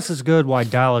 Dallas is good. Why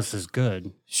Dallas is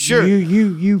good? Sure.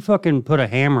 You fucking put a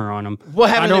hammer on them.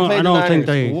 What happened when they played the Niners?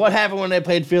 Think What happened when they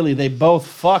played Philly? They both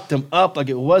fucked them up like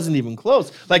it wasn't even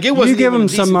close. Like it wasn't. You give even them a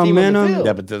decent some team on the momentum. field.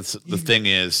 Yeah, but the thing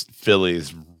is,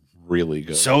 Philly's really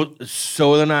good. So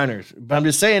are the Niners. But I'm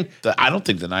just saying. I don't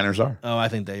think the Niners are. Oh, I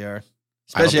think they are.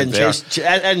 Especially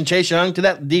adding Chase Young to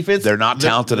that defense. They're not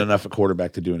talented enough at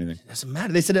quarterback to do anything. Doesn't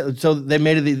matter. They said it, so. They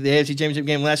made it the AFC Championship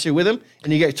game last year with him,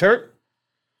 and he gets hurt.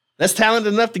 That's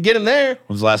talented enough to get him there.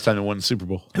 When's the last time they won the Super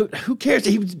Bowl? Who cares?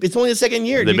 It's only the second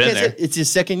year. They've been there. It's his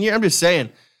second year. I'm just saying,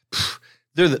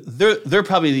 they're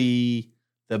probably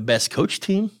the best coach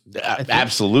team.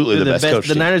 Absolutely, the best coach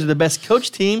team. The Niners are the best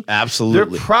coach team.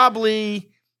 Absolutely, they're probably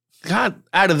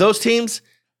out of those teams,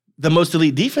 the most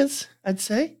elite defense. I'd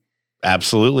say.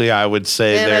 Absolutely, I would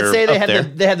say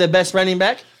they had the best running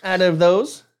back out of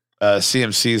those.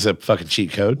 CMC's a fucking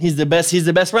cheat code. He's the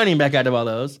best running back out of all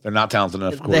those. They're not talented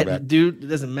enough for quarterback. Dude, it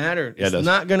doesn't matter. Yeah, it's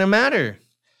not gonna matter.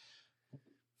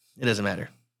 It doesn't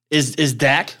matter. Is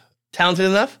Dak talented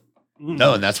enough?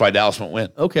 No, and that's why Dallas won't win.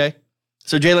 Okay.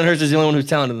 So Jalen Hurts is the only one who's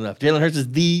talented enough. Jalen Hurts is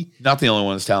not the only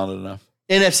one who's talented enough.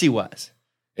 NFC wise.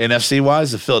 NFC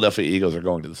wise, the Philadelphia Eagles are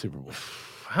going to the Super Bowl.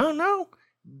 I don't know.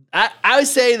 I would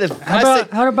say that.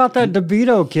 How about that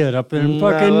DeVito kid up in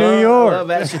fucking New York?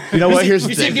 You know what? Here's the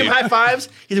you thing. You see him give high fives?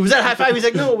 He said, was that a high five? He's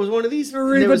like, no, it was one of these.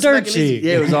 Reba dirt sheet.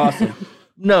 Yeah, it was awesome.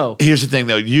 No. Here's the thing,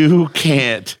 though. You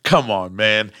can't. Come on,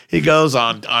 man. He goes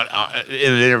on in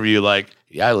an interview like,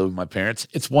 yeah, I live with my parents.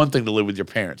 It's one thing to live with your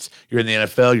parents. You're in the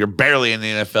NFL. You're barely in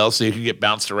the NFL, so you can get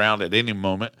bounced around at any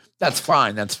moment. That's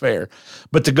fine. That's fair.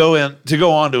 But to go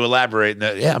on to elaborate, and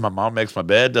that, yeah, my mom makes my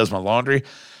bed, does my laundry.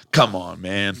 Come on,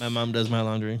 man. My mom does my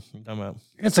laundry. What are you talking about?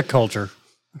 It's a culture.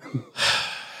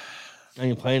 I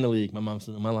can play in the league. My mom's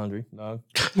doing my laundry, dog.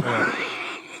 Who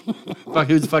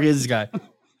the fuck is this guy?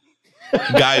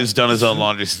 Guy who's done his own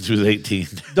laundry since he was 18.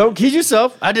 Don't kid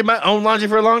yourself. I did my own laundry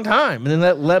for a long time, and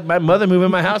then let my mother move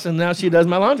in my house, and now she does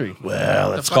my laundry.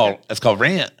 Well, that's called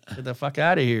rent. Get the fuck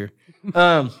out of here.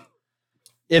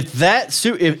 If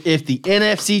the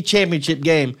NFC Championship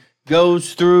game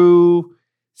goes through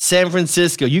San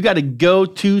Francisco, you got to go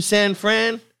to San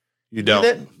Fran. You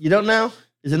don't. You don't now?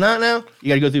 Is it not now? You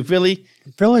got to go through Philly.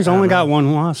 Philly's only got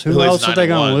one loss. Who else are they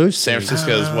going to lose? San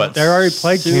Francisco's what? They already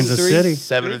played Kansas City.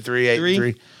 7-3,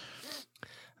 8-3.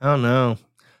 I don't know.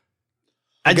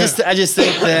 I just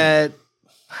think that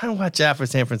I don't watch out for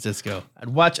San Francisco. I'd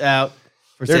watch out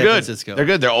for San Francisco. They're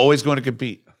good. They're always going to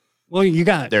compete. Well,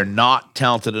 They're not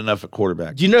talented enough at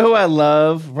quarterback. Do you know who I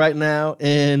love right now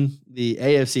in the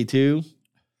AFC 2?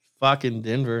 Fucking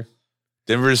Denver.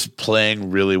 Denver's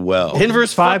playing really well.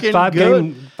 Denver's fucking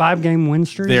good. Five game win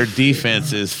streak. Their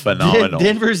defense is phenomenal.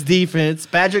 Denver's defense.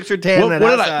 Patrick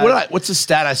Surtain. What's the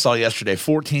stat I saw yesterday?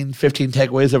 14, 15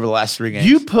 takeaways over the last 3 games.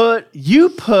 You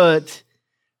put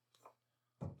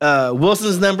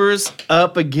Wilson's numbers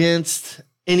up against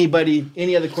any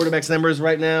other quarterback's numbers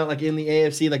right now, like in the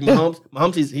AFC, like Mahomes.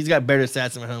 Mahomes, he's got better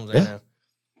stats than Mahomes right now.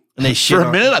 And they for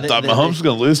a minute, I thought Mahomes was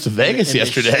going to lose to Vegas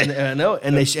yesterday. I know,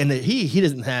 and he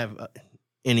doesn't have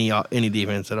any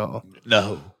defense at all.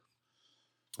 No,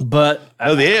 but the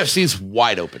AFC's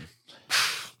wide open.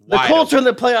 The Colts are in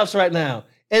the playoffs right now,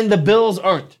 and the Bills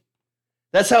aren't.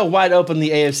 That's how wide open the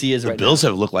AFC is right now. The Bills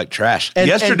have looked like trash.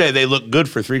 Yesterday, they looked good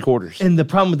for 3 quarters. And the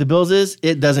problem with the Bills is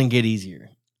it doesn't get easier.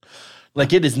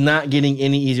 Like, it is not getting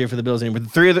any easier for the Bills anymore.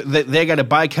 They got a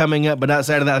bye coming up, but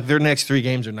outside of that, their next 3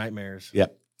 games are nightmares.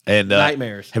 Yep. And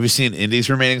nightmares. Have you seen Indy's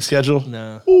remaining schedule?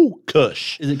 No. Ooh,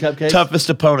 Kush. Is it cupcakes? Toughest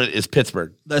opponent is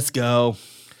Pittsburgh. Let's go.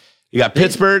 You got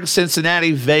Pittsburgh,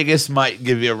 Cincinnati, Vegas might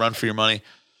give you a run for your money.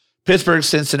 Pittsburgh,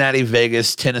 Cincinnati,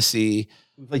 Vegas, Tennessee.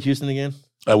 We play Houston again?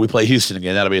 We play Houston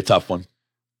again. That'll be a tough one.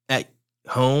 At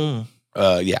home?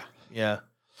 Yeah. Yeah.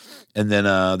 And then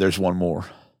there's one more.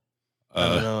 I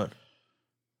don't know it.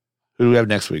 Who do we have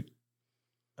next week?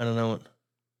 I don't know it.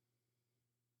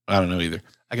 I don't know either.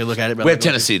 I could look at it. But we have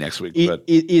Tennessee next week. But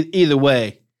either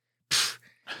way,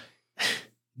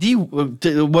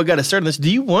 what got to start on this?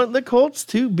 Do you want the Colts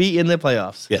to be in the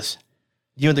playoffs? Yes.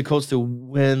 Do you want the Colts to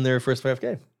win their first playoff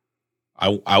game?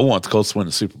 I want the Colts to win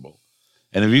the Super Bowl.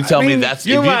 And if you tell me that's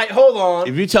you're right. Hold on.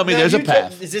 If you tell me there's a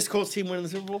path, is this Colts team winning the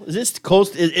Super Bowl? Is this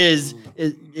Colts is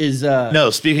no?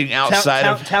 Speaking outside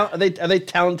are they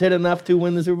talented enough to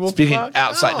win the Super Bowl? Speaking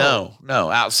outside,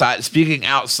 no. Outside, speaking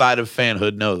outside of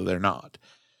fanhood, no, they're not.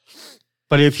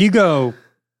 But if you go,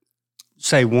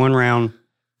 say 1 round,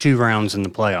 2 rounds in the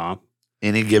playoff,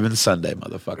 any given Sunday,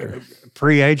 motherfucker,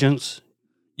 free agents,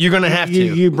 you're gonna have to.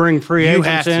 You bring free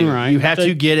agents in, right? You have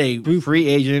to get a free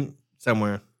agent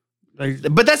somewhere.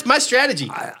 But that's my strategy.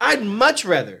 I'd much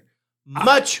rather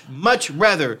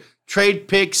trade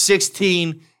pick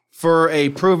 16 for a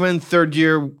proven 3rd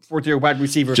year, 4th year wide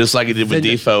receiver. Just like he did with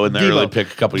Defoe in the early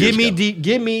pick a couple years ago.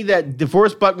 Give me that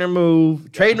DeForest Buckner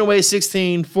move, trading away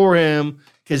 16 for him,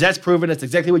 because that's proven. That's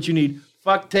exactly what you need.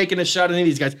 Fuck taking a shot at any of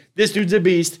these guys. This dude's a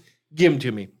beast. Give him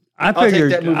to me. I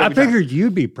figured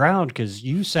you'd be proud because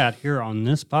you sat here on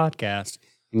this podcast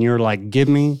and you're like, give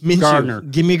me Minshew. Gardner.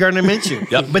 Give me Gardner Minshew.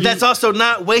 Yep. But that's also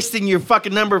not wasting your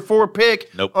fucking number 4 pick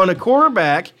on a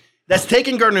quarterback that's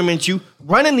taking Gardner Minshew,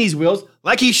 running these wheels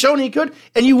like he's shown he could,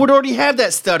 and you would already have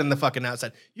that stud in the fucking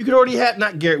outside. You could already have,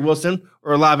 not Garrett Wilson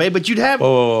or Olave, but you'd have...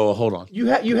 Whoa, hold on. You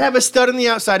have a stud in the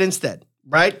outside instead,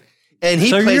 right? And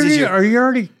he plays as are you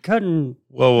already cutting...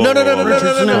 No.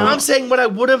 I'm saying what I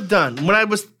would have done. When I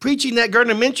was preaching that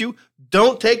Gardner Minshew,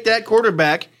 don't take that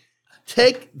quarterback.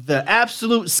 Take the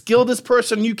absolute skilledest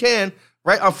person you can,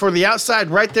 right, for the outside,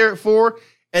 right there at 4,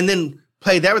 and then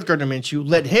play that with Gardner Minshew.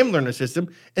 Let him learn the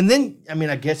system, and then,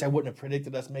 I guess I wouldn't have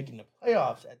predicted us making the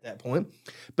playoffs at that point,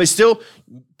 but still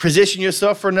position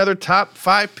yourself for another top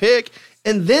 5 pick,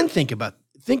 and then think about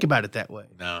it that way.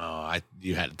 No,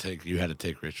 you had to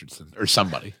take Richardson or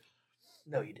somebody.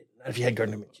 No, you didn't. Not if you had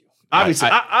Gardner Minshew.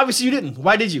 Obviously, you didn't.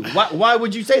 Why did you? Why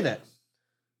would you say that?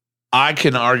 I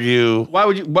can argue why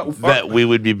would you that we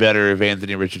would be better if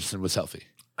Anthony Richardson was healthy.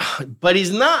 But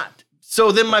he's not.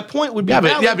 So then my point would be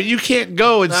but you can't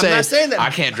go and say, I'm not saying that.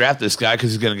 I can't draft this guy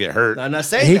because he's going to get hurt. I'm not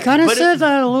saying he that. kind of said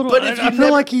that a little. But I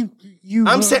feel like you.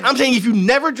 I'm saying if you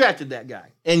never drafted that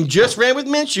guy and just ran with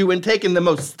Minshew and taken the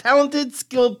most talented,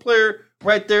 skilled player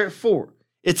right there at 4,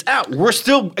 it's out. We're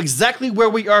still exactly where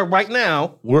we are right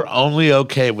now. We're only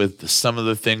okay with some of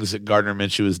the things that Gardner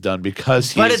Minshew has done because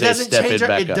he's a step-in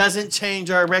backup. It doesn't change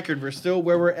our record. We're still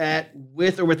where we're at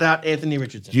with or without Anthony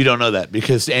Richardson. You don't know that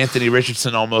because Anthony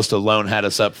Richardson almost alone had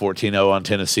us up 14-0 on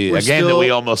Tennessee, a game that we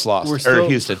almost lost, or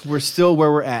Houston. We're still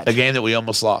where we're at. A game that we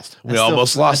almost lost. We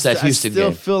almost lost that Houston game.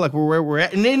 I still feel like we're where we're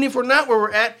at. And then if we're not where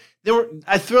we're at, then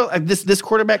I feel like this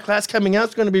quarterback class coming out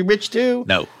is going to be rich too.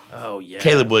 No. Oh yeah,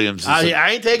 Caleb Williams. I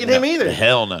ain't taking him either.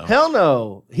 Hell no. Hell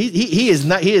no. He is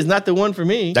not. He is not the one for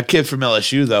me. That kid from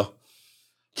LSU though.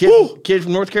 Kid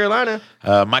from North Carolina.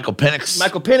 Michael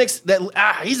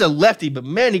Penix. He's a lefty, but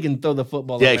man, he can throw the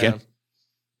football. Yeah, around. he can.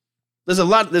 There's a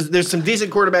lot. There's some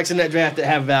decent quarterbacks in that draft that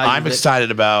have value. I'm excited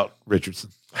about Richardson.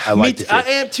 I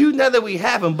am too now that we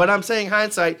have him. But I'm saying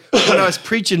hindsight. When I was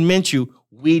preaching Minshew,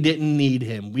 we didn't need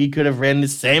him. We could have ran the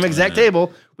same exact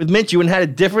table with Minshew and had a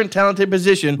different talented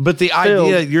position. But the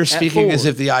idea you're speaking as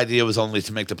if the idea was only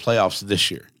to make the playoffs this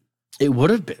year. It would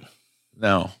have been.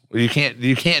 No, you can't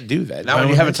do that. Now when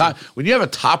you have a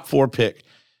top 4 pick,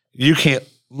 you can't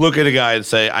look at a guy and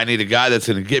say, I need a guy that's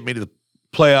going to get me to the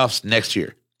playoffs next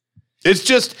year. It's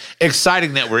just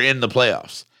exciting that we're in the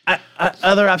playoffs.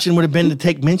 Other option would have been to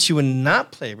take Minshew and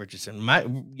not play Richardson.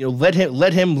 Let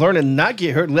him learn and not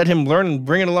get hurt. Let him learn and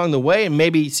bring it along the way, and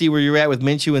maybe see where you're at with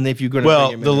Minshew. And if you're going to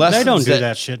bring him in. They don't do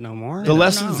that shit no more. The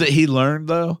lessons that he learned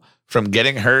though from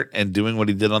getting hurt and doing what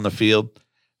he did on the field,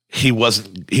 he was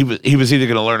either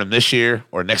going to learn them this year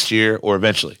or next year or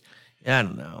eventually. Yeah, I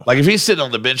don't know. Like if he's sitting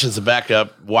on the bench as a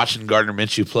backup watching Gardner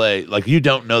Minshew play, like you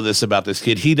don't know this about this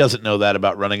kid. He doesn't know that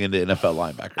about running into NFL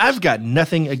linebackers. I've got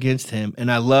nothing against him,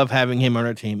 and I love having him on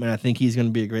our team, and I think he's going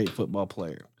to be a great football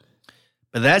player.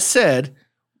 But that said,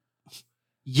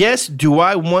 yes, do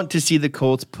I want to see the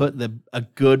Colts put a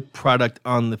good product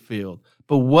on the field?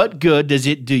 But what good does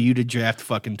it do you to draft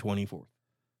fucking 24th?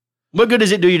 What good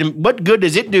does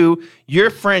it do your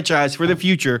franchise for the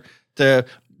future to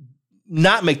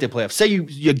not make the playoffs? Say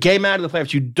you game out of the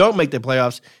playoffs, you don't make the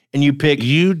playoffs, and you pick.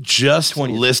 You just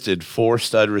listed 4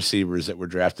 stud receivers that were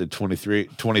drafted 23,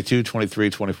 22, 23,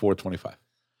 24, 25.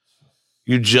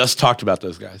 You just talked about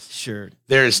those guys. Sure.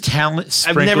 There is talent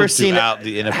sprinkled throughout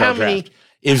the NFL draft.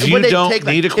 If you don't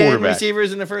need a quarterback,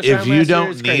 receivers in the first if you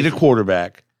don't need a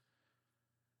quarterback,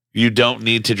 you don't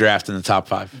need to draft in the top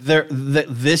 5.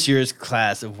 This year's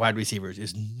class of wide receivers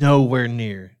is nowhere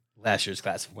near last year's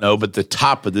class of wide receivers. But the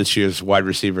top of this year's wide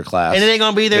receiver class. And it ain't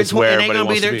going to be there. It ain't going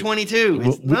to be there 22.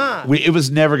 It's not. It was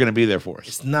never going to be there for us.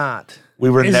 It's not. We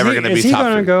were never going to be top 3. Is he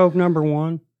going to go number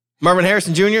 1? Marvin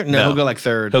Harrison Jr.? No, he'll go like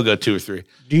 3rd. He'll go 2 or 3.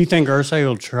 Do you think Irsay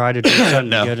will try to do something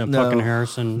No. to get fucking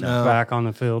Harrison back on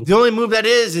the field? The only move that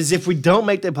is if we don't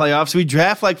make the playoffs, we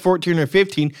draft like 14 or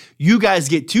 15. You guys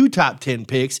get 2 top 10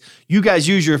 picks. You guys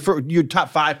use your top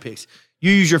 5 picks.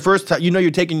 You use your first. You're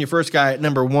taking your first guy at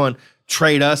number 1.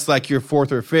 Trade us like your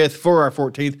 4th or 5th for our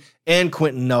 14th and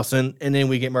Quentin Nelson, and then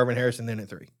we get Marvin Harrison then at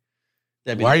 3.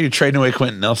 Why are you trading away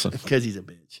Quentin Nelson? Because he's a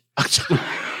bitch.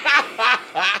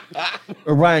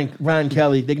 Or Ryan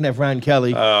Kelly. They can have Ryan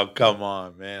Kelly. Oh, come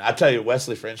on, man. I tell you,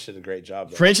 Wesley French did a great job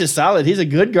there. French is solid. He's a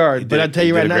good guard. But I tell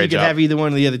you right now, you could have either one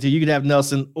of the other 2. You could have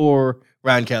Nelson or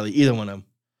Ryan Kelly. Either one of them.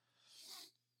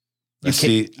 You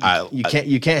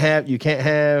can't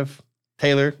have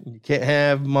Taylor. You can't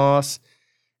have Moss.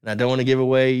 And I don't want to give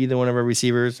away either one of our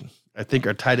receivers. I think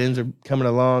our tight ends are coming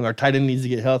along. Our tight end needs to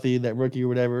get healthy, that rookie or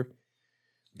whatever.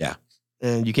 Yeah.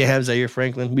 And you can't have Zaire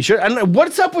Franklin. We should. I don't know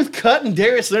what's up with cutting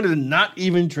Darius Leonard and not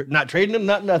even not trading him,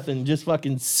 not nothing. Just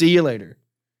fucking see you later.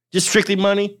 Just strictly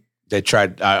money. They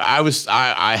tried.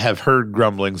 I have heard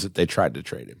grumblings that they tried to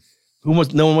trade him.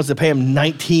 No one wants to pay him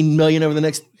 $19 million over the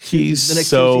next. He's the next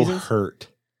so 2 seasons? hurt.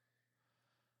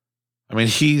 I mean,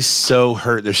 he's so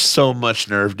hurt. There's so much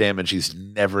nerve damage. He's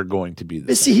never going to be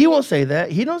the same. See, he won't say that.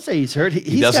 He don't say he's hurt.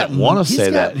 He doesn't want to say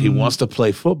that. He wants to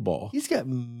play football. He's got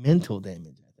mental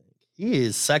damage. He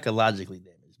is psychologically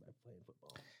damaged by playing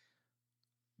football.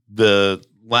 The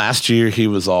last year he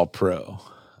was all pro.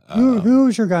 Who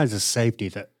was your guys' safety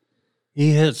that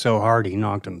he hit so hard he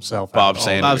knocked himself Bob out?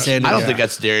 Sanders. Bob Sanders. I don't think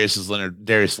that's Darius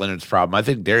Leonard's problem. I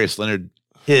think Darius Leonard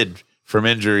hid from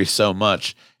injury so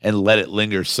much and let it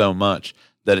linger so much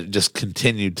that it just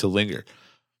continued to linger.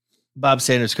 Bob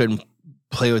Sanders couldn't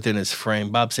play within his frame.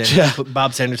 Bob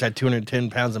Sanders had 210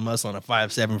 pounds of muscle on a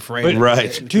 5'7" frame. Right.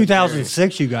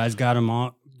 2006, you guys got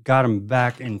him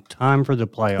back in time for the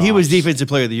playoffs. He was Defensive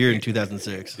Player of the Year in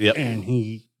 2006. Yep.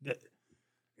 And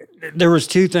there was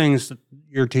 2 things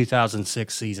your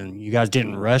 2006 season. You guys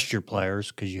didn't rest your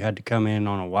players because you had to come in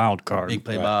on a wild card. Big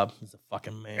play, Bob. He's a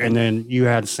fucking man. And then you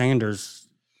had Sanders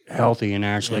healthy and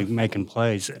actually making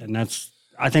plays. And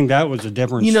I think that was a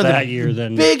difference that year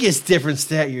than biggest difference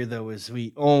that year though is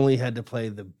we only had to play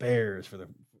the Bears for the.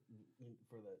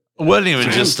 It wasn't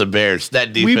even just the Bears.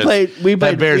 That defense. We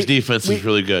played Bears defense was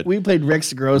really good. We played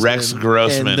Rex Grossman. Rex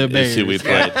Grossman is who we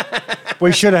played.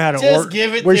 We should have had Just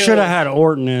give it We to should have us. had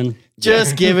Orton in.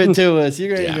 Just give it to us.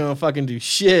 You're ain't gonna fucking do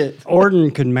shit.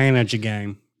 Orton could manage a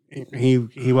game. He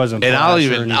wasn't. And flash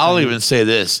or I'll anything. even say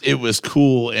this: it was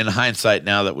cool in hindsight.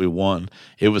 Now that we won,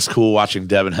 it was cool watching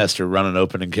Devin Hester run an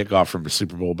opening kickoff from the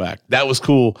Super Bowl back. That was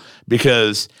cool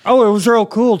because it was real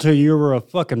cool till you were a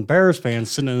fucking Bears fan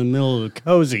sitting in the middle of the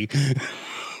cozy,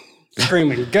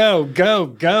 screaming "Go, go,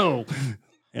 go!"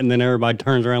 And then everybody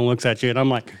turns around and looks at you, and I'm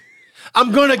like,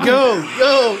 I'm gonna go.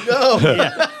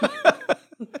 Yeah.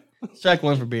 Strike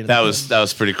 1 for being. that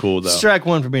was pretty cool though. Strike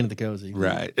 1 for being at the cozy.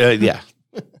 Right? Yeah.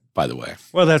 By the way,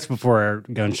 well, that's before our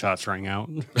gunshots rang out.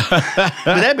 But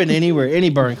that been anywhere, any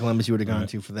bar in Columbus you would have gone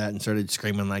to for that and started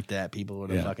screaming like that, people would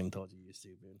have fucking told you you're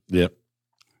stupid. yep.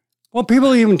 Well,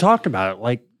 people even talked about it.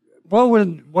 Like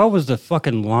what was the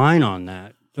fucking line on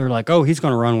that? They're like, oh, he's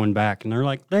going to run one back. And they're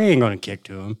like, they ain't going to kick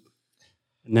to him.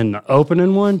 And then the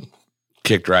opening one.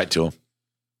 Kicked right to him.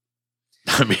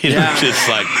 I mean, it's just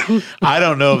like, I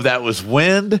don't know if that was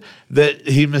wind that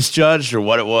he misjudged or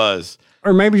what it was.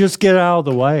 Or maybe just get out of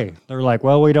the way. They're like,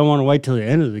 well, we don't want to wait till the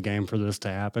end of the game for this to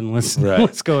happen. Let's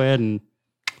go ahead and.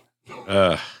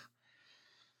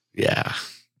 Yeah.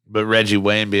 But Reggie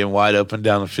Wayne being wide open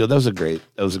down the field, that was a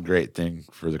great thing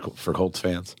for Colts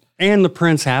fans. And the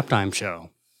Prince halftime show.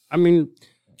 I mean,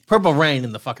 Purple Rain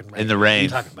in the fucking rain. In the rain.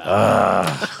 What are you talking about?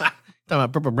 Talking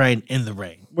about Purple Rain in the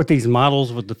rain. with these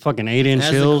models with the fucking 8-inch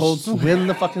As heels. the Colts win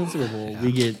the fucking Super Bowl,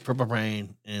 we get Purple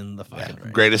Rain in the fucking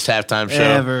rain. Greatest halftime show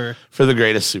Ever. for the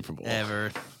greatest Super Bowl.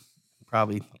 Ever.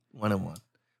 Probably 1-1.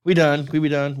 We done. We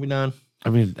done. We done. I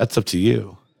mean, that's up to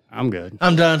you. I'm good.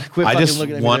 I'm done. Quit I fucking just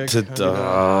looking at me, want to. Derek.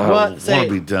 Want Say to it.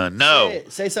 be done. No,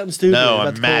 Say something stupid. No, about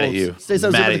I'm the mad at Colts. you. Say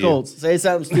something Mad stupid at about the you. Colts. Say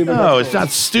something stupid. about no, the it's not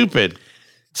Colts. stupid.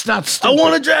 It's not I stupid.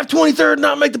 want to draft 23rd and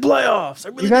not make the playoffs. I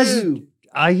really You guys, do.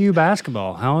 IU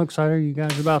basketball. How excited are you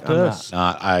guys about this?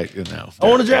 I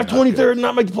want to draft they're not 23rd and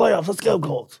not make the playoffs. Let's go,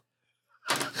 Colts.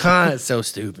 God, it's so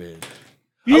stupid.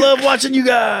 I love watching you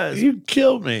guys. good. You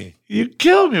killed me. You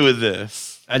killed me with this.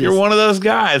 You're one of those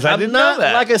guys. I I'm didn't not know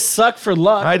that. like a suck for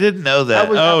luck. I didn't know that.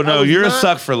 I was you're not- a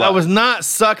suck for luck. I was not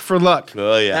suck for luck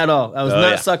Oh, yeah. at all. I was Oh, not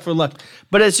yeah. suck for luck.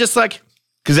 But it's just like,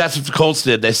 Because that's what the Colts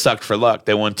did. They sucked for luck.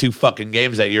 They won 2 fucking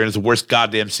games that year, and it's the worst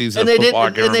goddamn season and of they football I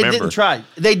didn't, can and they remember. didn't try.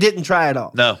 They didn't try at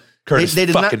all. No, Curtis They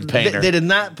did fucking not. Painter. They did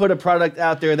not put a product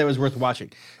out there that was worth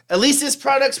watching. At least this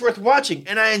product's worth watching,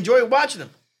 and I enjoy watching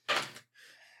them.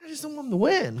 I just don't want them to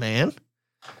win, man.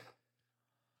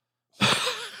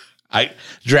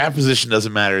 Draft position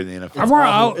doesn't matter in the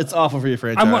NFL. It's awful for your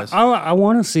franchise. I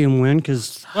want to see him win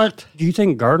because what do you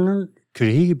think Gardner could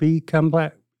he be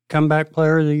comeback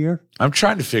player of the year? I'm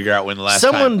trying to figure out when the last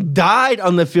Someone time. died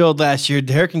on the field last year,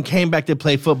 Derek, and came back to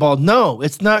play football. No,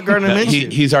 it's not Gardner No,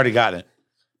 Minshew. he's already got it.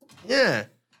 Yeah.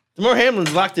 DeMar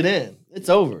Hamlin's locked it in. It's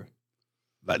over.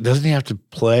 But doesn't he have to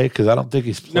play? Because I don't think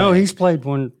he's playing. No, he's played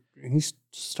when he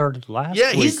started last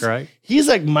week, right? He's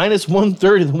like minus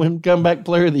 130 to win comeback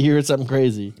player of the year or something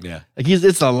crazy. Yeah. Like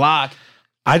it's a lock.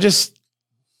 I just.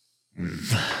 I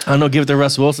don't know, give it to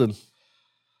Russ Wilson.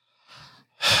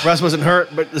 Russ wasn't hurt,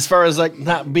 but as far as like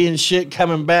not being shit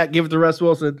coming back, give it to Russ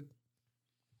Wilson.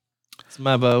 It's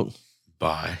my vote.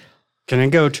 Bye. Can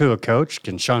it go to a coach?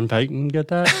 Can Sean Payton get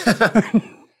that?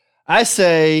 I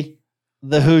say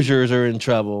the Hoosiers are in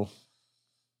trouble.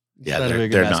 Yeah, not a very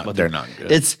good they're basketball not. They're team. not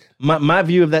good. It's my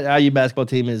view of that IU basketball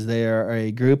team is they are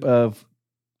a group of,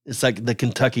 it's like the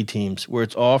Kentucky teams where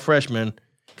it's all freshmen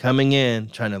coming in,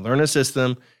 trying to learn a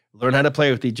system, learn how to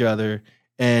play with each other,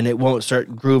 and it won't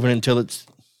start grooving until it's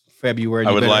February.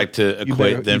 I would like to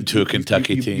equate them to a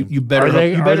Kentucky team. You better.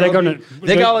 Are they going to?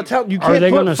 They got all the talent. You can't Are they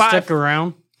put going to five. stick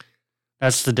around?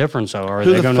 That's the difference, though. Are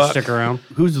Who they the going to fuck? stick around?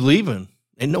 Who's leaving?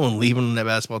 Ain't no one leaving on that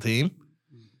basketball team.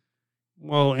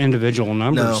 Well, individual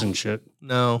numbers No. and shit.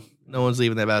 No one's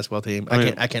leaving that basketball team.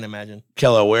 I can't imagine.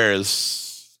 Kello Ware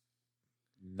is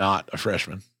not a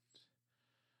freshman.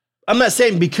 I'm not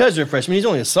saying because they're freshmen. He's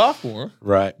only a sophomore.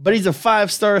 Right. But he's a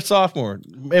 5-star sophomore.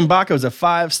 Mbako's a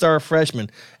 5-star freshman.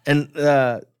 And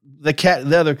the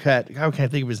other cat, how can I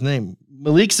think of his name?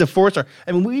 Malik's a 4-star.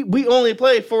 I mean, we only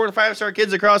play 4 and 5-star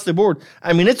kids across the board.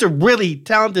 I mean, it's a really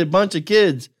talented bunch of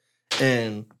kids.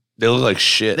 And They look like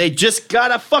shit. they just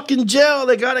gotta fucking gel.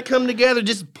 They gotta come together,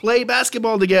 just play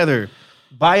basketball together.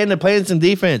 Buy into playing some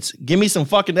defense. Give me some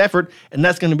fucking effort, and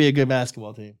that's gonna be a good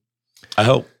basketball team. I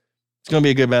hope. It's gonna be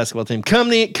a good basketball team.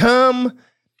 Come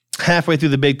halfway through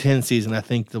the Big Ten season, I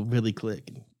think they'll really click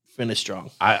and finish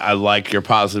strong. I like your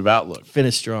positive outlook.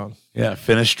 Finish strong. Yeah,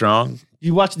 finish strong.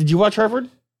 Did you watch Harvard?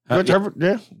 Yeah. Harvard?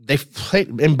 Yeah. They played.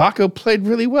 Mbako played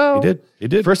really well. He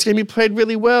did. First game he played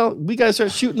really well. We gotta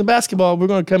start shooting the basketball. We're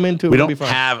gonna come into it. We We'll don't be fine.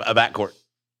 have a backcourt.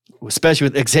 Especially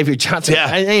with Xavier Johnson. Yeah.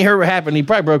 I ain't heard what happened. He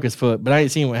probably broke his foot, but I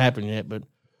ain't seen what happened yet. But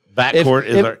Backcourt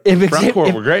is our front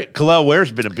court. We're great. Kalel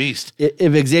Ware's been a beast.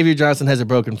 if Xavier Johnson has a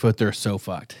broken foot, they're so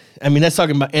fucked. I mean, that's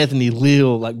talking about Anthony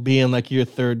Leal like being like your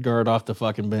third guard off the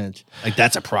fucking bench. Like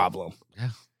that's a problem. Yeah.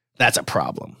 That's a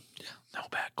problem. No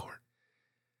backcourt.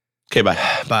 Okay, bye.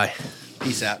 Bye.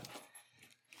 Peace out.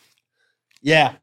 Yeah.